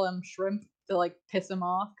would call him Shrimp to like piss him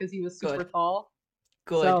off because he was super tall.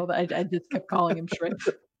 Good. So I just kept calling him Shrimp.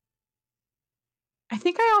 I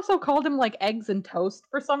think I also called him like Eggs and Toast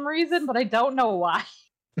for some reason, but I don't know why.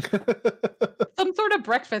 Some sort of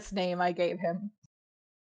breakfast name I gave him.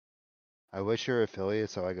 I wish you're affiliate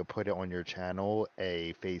so I could put it on your channel,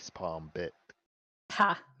 a facepalm bit.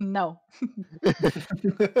 Ha, no.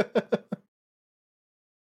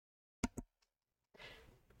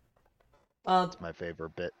 That's my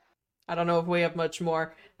favorite bit. I don't know if we have much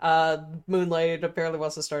more. Moonlight apparently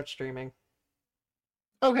wants to start streaming.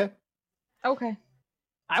 Okay.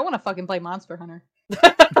 I want to fucking play Monster Hunter.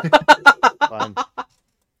 Fun.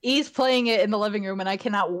 He's playing it in the living room, and I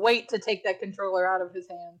cannot wait to take that controller out of his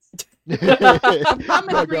hands. I'm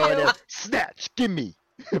going in, snatch, gimme.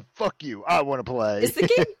 Fuck you, I want to play. Is the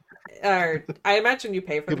game... I imagine you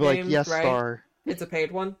pay for People the game, like, yes, right? Star. It's a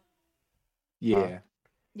paid one? Yeah.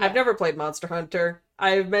 I've never played Monster Hunter.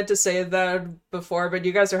 I meant to say that before, but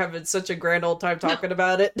you guys are having such a grand old time talking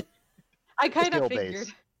about it. I kind of Skill-based. figured.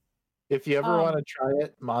 If you ever want to try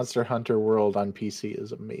it, Monster Hunter World on PC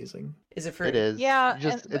is amazing. Is it free? It is. Yeah,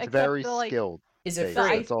 It's except very the, like, skilled. Is it based. The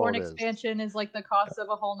free? That's all Iceborne it is. expansion is like the cost of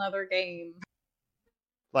a whole nother game.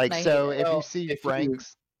 Like, I so hate it. if Well, you see if you-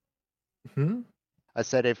 ranks, I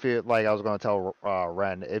said if you, like, I was going to tell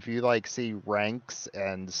Ren, if you, like, see ranks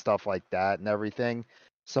and stuff like that and everything,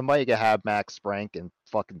 somebody could have max rank and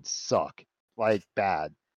fucking suck. Like,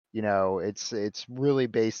 bad. You know, it's really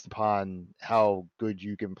based upon how good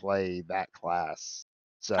you can play that class.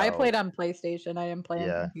 So I played on PlayStation. I didn't play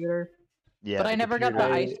Yeah. on computer. yeah, But the I never got the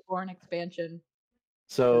computer- Iceborne expansion.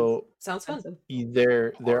 So Sounds fun.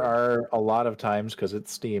 Expensive. there are a lot of times, because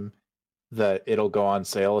it's Steam, that it'll go on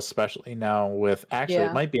sale, especially now with actually Yeah.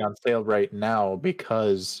 it might be on sale right now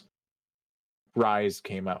because Rise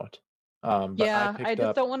came out. But Yeah, I picked just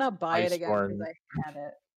up don't want to buy it again because Iceborne. I had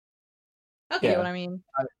it. Okay. You know Yeah. what I mean?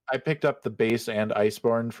 I picked up the base and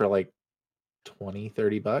Iceborne for like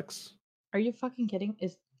 $20-$30. Are you fucking kidding?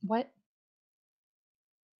 What?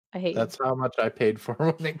 I hate That's how much I paid for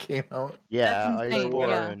when it came out. Yeah, That's insane,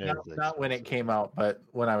 Iceborne Not when it came out, but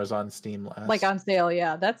when I was on Steam last. you. Like on sale,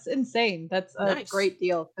 yeah. That's insane. That's a Nice. great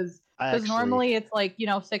deal because Actually, normally it's like,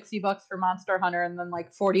 $60 for Monster Hunter and then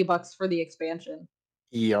like $40 for the expansion.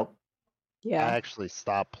 Yep. Yeah. I actually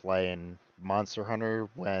stopped playing Monster Hunter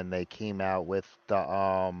when they came out with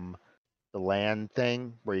the land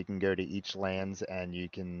thing where you can go to each lands and you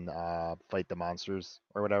can fight the monsters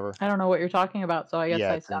or whatever. I don't know what you're talking about, so I guess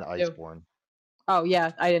Yeah, I it's in stopped too. Iceborne. Oh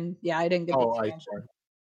yeah, I didn't get the Oh, expansion. Iceborne.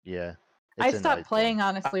 Yeah. I it's in stopped Iceborne. playing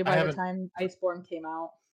honestly by the haven't- time Iceborne came out.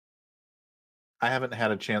 I haven't had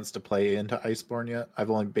a chance to play into Iceborne yet. I've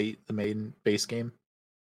only beat the main base game.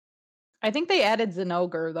 I think they added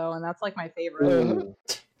Zenogre though, and that's like my favorite.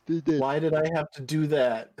 They did. Why did I have to do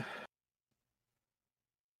that?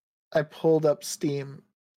 I pulled up Steam.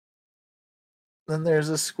 Then there's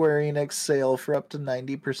a Square Enix sale for up to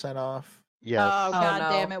 90% off. Yes. Oh, god no.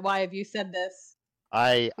 damn it! Why have you said this?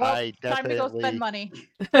 I Time to go spend definitely money.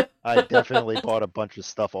 I definitely bought a bunch of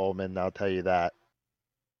stuff, Omen, I'll tell you that.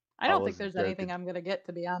 I don't think wasn't there's joking. anything I'm gonna get,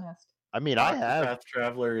 to be honest. I mean, I have. Octopath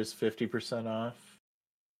Traveler is 50% off.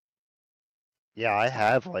 Yeah, I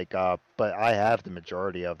have but I have the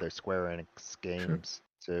majority of their Square Enix games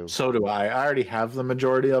too. So do I. I already have the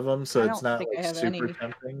majority of them, so I it's don't not think I like have super any.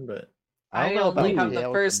 tempting. But I don't I know about only have the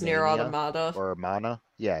Tales first of Nier Mania Automata. or Mana.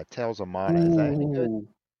 Yeah, Tales of Mana is actually good. Ooh.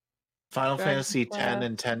 Final Dragon Fantasy 10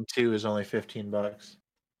 Quest. and 10-2 is only $15.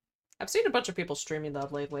 I've seen a bunch of people streaming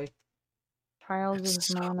that lately. Trials It's of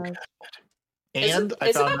so Mana. good. And I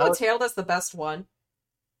Isn't found that out Tale that's the best one?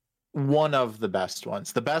 one of the best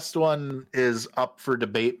ones. The best one is up for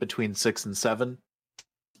debate between 6 and 7.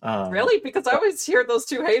 Really? Because I always hear those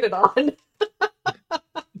two hated on.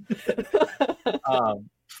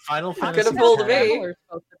 Final Could've Fantasy fooled 10, me. Traveler's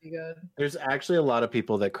supposed to be good. There's actually a lot of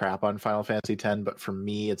people that crap on Final Fantasy 10, but for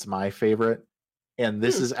me, it's my favorite. And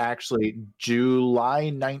this is actually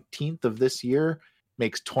July 19th of this year.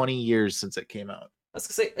 Makes 20 years since it came out. I was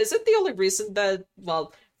gonna say, is it the only reason that,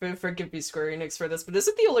 well, forgive me, Square Enix, for this, but is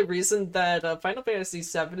it the only reason that Final Fantasy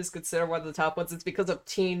VII is considered one of the top ones? It's because of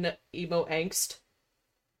teen emo angst?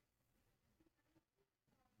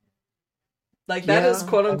 Like, that is Yeah,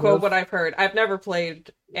 quote-unquote kind of. what I've heard. I've never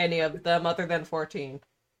played any of them other than 14.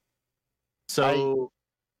 So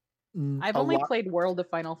I've only played World of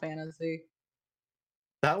Final Fantasy.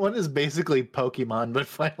 that one is basically Pokemon, but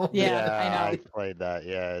Final Yeah, I know. I played that.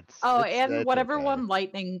 Yeah, it's And it's whatever okay. one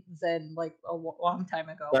Lightning Zen, like a long time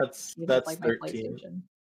ago. That's You know, like my 13. PlayStation.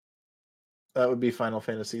 That would be Final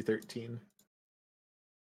Fantasy 13,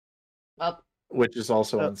 Well, which is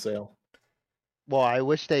also Oh. on sale. Well, I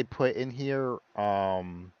wish they put in here. What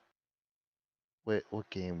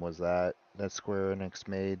game was that Square Enix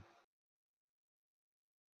made?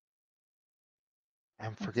 I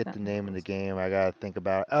forget that the name of the was? game. I gotta think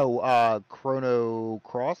about it. Oh, Chrono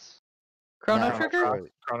Cross? Chrono No, Trigger?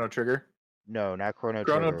 Chrono Trigger. No, not Chrono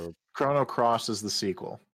Chrono- Trigger. Chrono Cross is the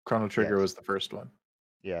sequel. Chrono Trigger Yes. was the first one.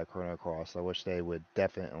 Yeah, Chrono Cross. I wish they would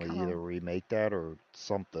definitely Come either on. remake that or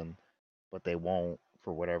something, but they won't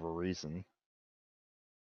for whatever reason.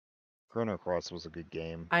 Chrono Cross was a good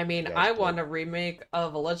game. I mean, You guys I played. want a remake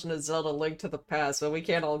of A Legend of Zelda Link to the Past, but we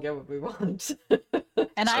can't all get what we want.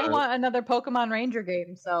 And I So- want another Pokemon Ranger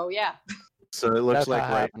game, so yeah. So it looks That's like not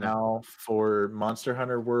right happening. now for Monster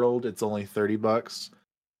Hunter World, it's only $30.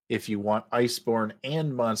 If you want Iceborne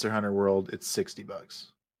and Monster Hunter World, it's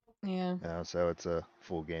 $60. Yeah. Yeah, so it's a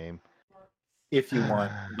full game. If you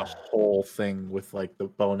want the whole thing with like the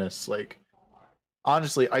bonus, like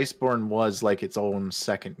honestly, Iceborne was like its own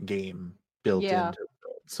second game built Yeah. into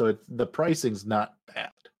it. So the pricing's not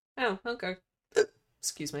bad. Oh, okay.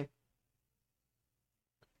 Excuse me.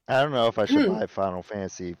 I don't know if I should buy Final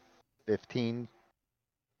Fantasy 15.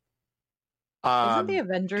 Isn't the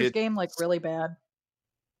Avengers it- game like really bad?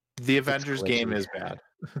 The Avengers game glitchy. is bad.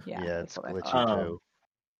 Yeah, Yeah, that's it's what I glitchy thought. too.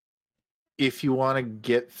 If you want to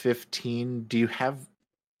get 15, do you have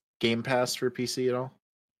Game Pass for PC at all?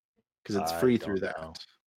 Because it's I free don't through that. know.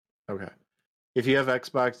 Okay. If you have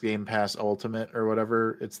Xbox Game Pass Ultimate or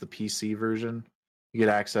whatever, it's the PC version. You get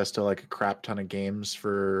access to like a crap ton of games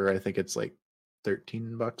for I think it's like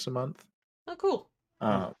 $13 a month. Oh, cool.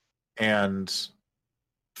 And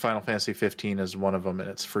Final Fantasy 15 is one of them, and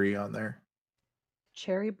it's free on there.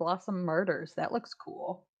 Cherry Blossom Murders. That looks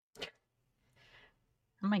cool.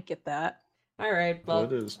 I might get that. All right, Well,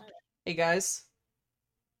 well, it is. hey guys,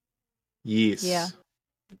 Yes. Yeah.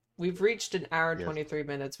 we've reached an hour and Yes. 23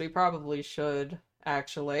 minutes. We probably should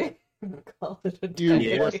actually call it a You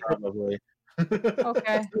day. Yeah, what? probably.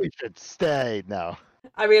 Okay. We should stay. No.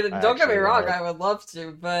 I mean, don't get me Actually, wrong, yeah. I would love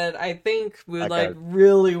to, but I think Moon I like got-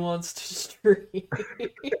 really wants to stream.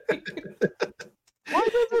 Why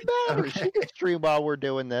does it matter? Okay. She can stream while we're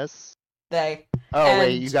doing this. They. Oh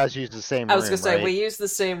wait, And you guys use the same I was room, gonna say right? we use the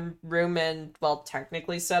same room and well,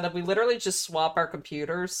 technically set up. We literally just swap our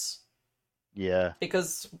computers Yeah.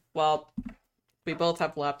 because well, we both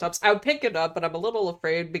have laptops. I would pick it up, but I'm a little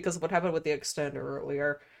afraid because of what happened with the extender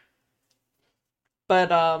earlier.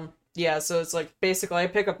 But yeah, so it's like basically I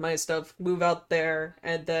pick up my stuff, move out there,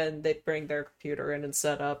 and then they bring their computer in and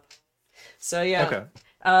set up. So yeah,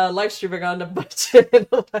 Okay. live streaming on the budget in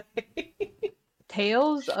a way.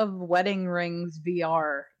 Tales of Wedding Rings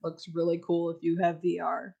VR looks really cool if you have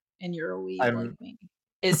VR and you're a Wii like me.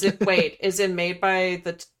 Is it wait? Is it made by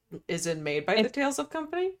the? Is it made by the It's- Tales of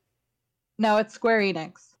Company? No, it's Square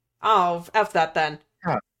Enix. Oh, F that then.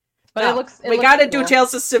 But No, it looks. we gotta do cool.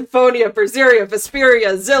 Tales of Symphonia, Berseria,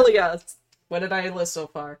 Vesperia, Zillia, What did I list so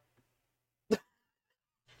far?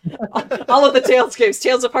 All of the Tales games.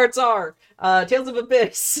 Tales of Hearts R. Tales of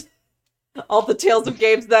Abyss. All the Tales of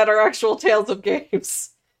games that are actual Tales of games.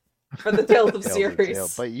 For the Tales of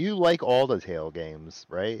series. But you like all the Tale games,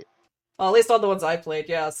 right? Well, at least all the ones I played,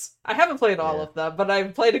 yes. I haven't played all of them, but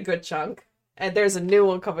I've played a good chunk. And there's a new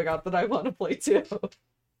one coming out that I want to play too.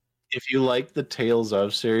 If you like the Tales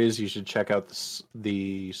of series, you should check out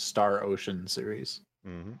the Star Ocean series.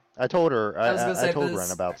 Mm-hmm. I told her. I told Ren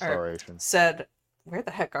about Star Ocean. Said, where the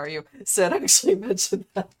heck are you? Said actually mentioned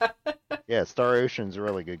that. Yeah, Star Ocean's a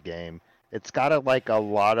really good game. It's got a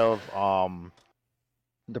lot of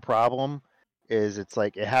the problem is it's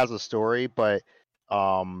like it has a story, but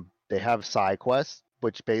they have side quests,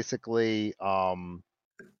 which basically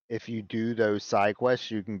if you do those side quests,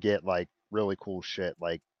 you can get like really cool shit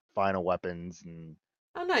like final weapons and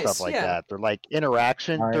stuff like that. They're like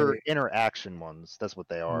they're interaction ones. That's what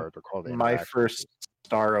they are. They're called my first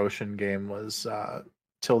Star Ocean game was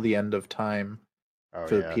Till the End of Time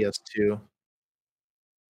for the PS2.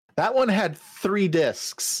 That one had 3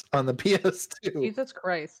 discs on the PS2. Jesus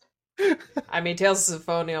Christ. I mean, Tales of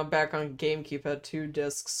Symphonia back on GameCube had 2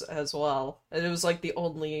 discs as well. And it was like the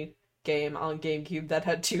only game on GameCube that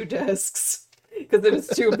had 2 discs. Because it was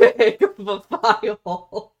too big of a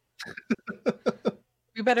file.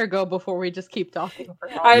 We better go before we just keep talking.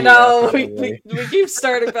 I know, we keep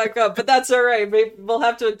starting back up, but that's alright. Maybe we'll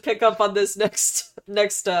have to pick up on this next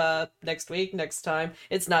week, next time.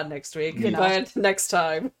 It's not next week, but next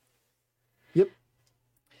time. Yep.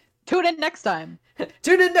 Tune in next time.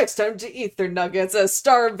 Tune in next time to Ether Nuggets as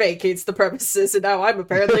Star vacates the premises, and now I'm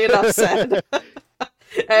apparently an upset.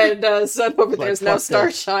 And Sun over there is now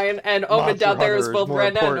Starshine, and Omen down there is both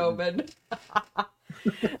Ren and Omen.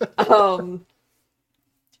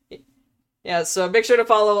 Yeah, so make sure to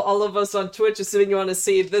follow all of us on Twitch, assuming you want to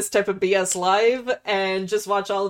see this type of BS live, and just watch all of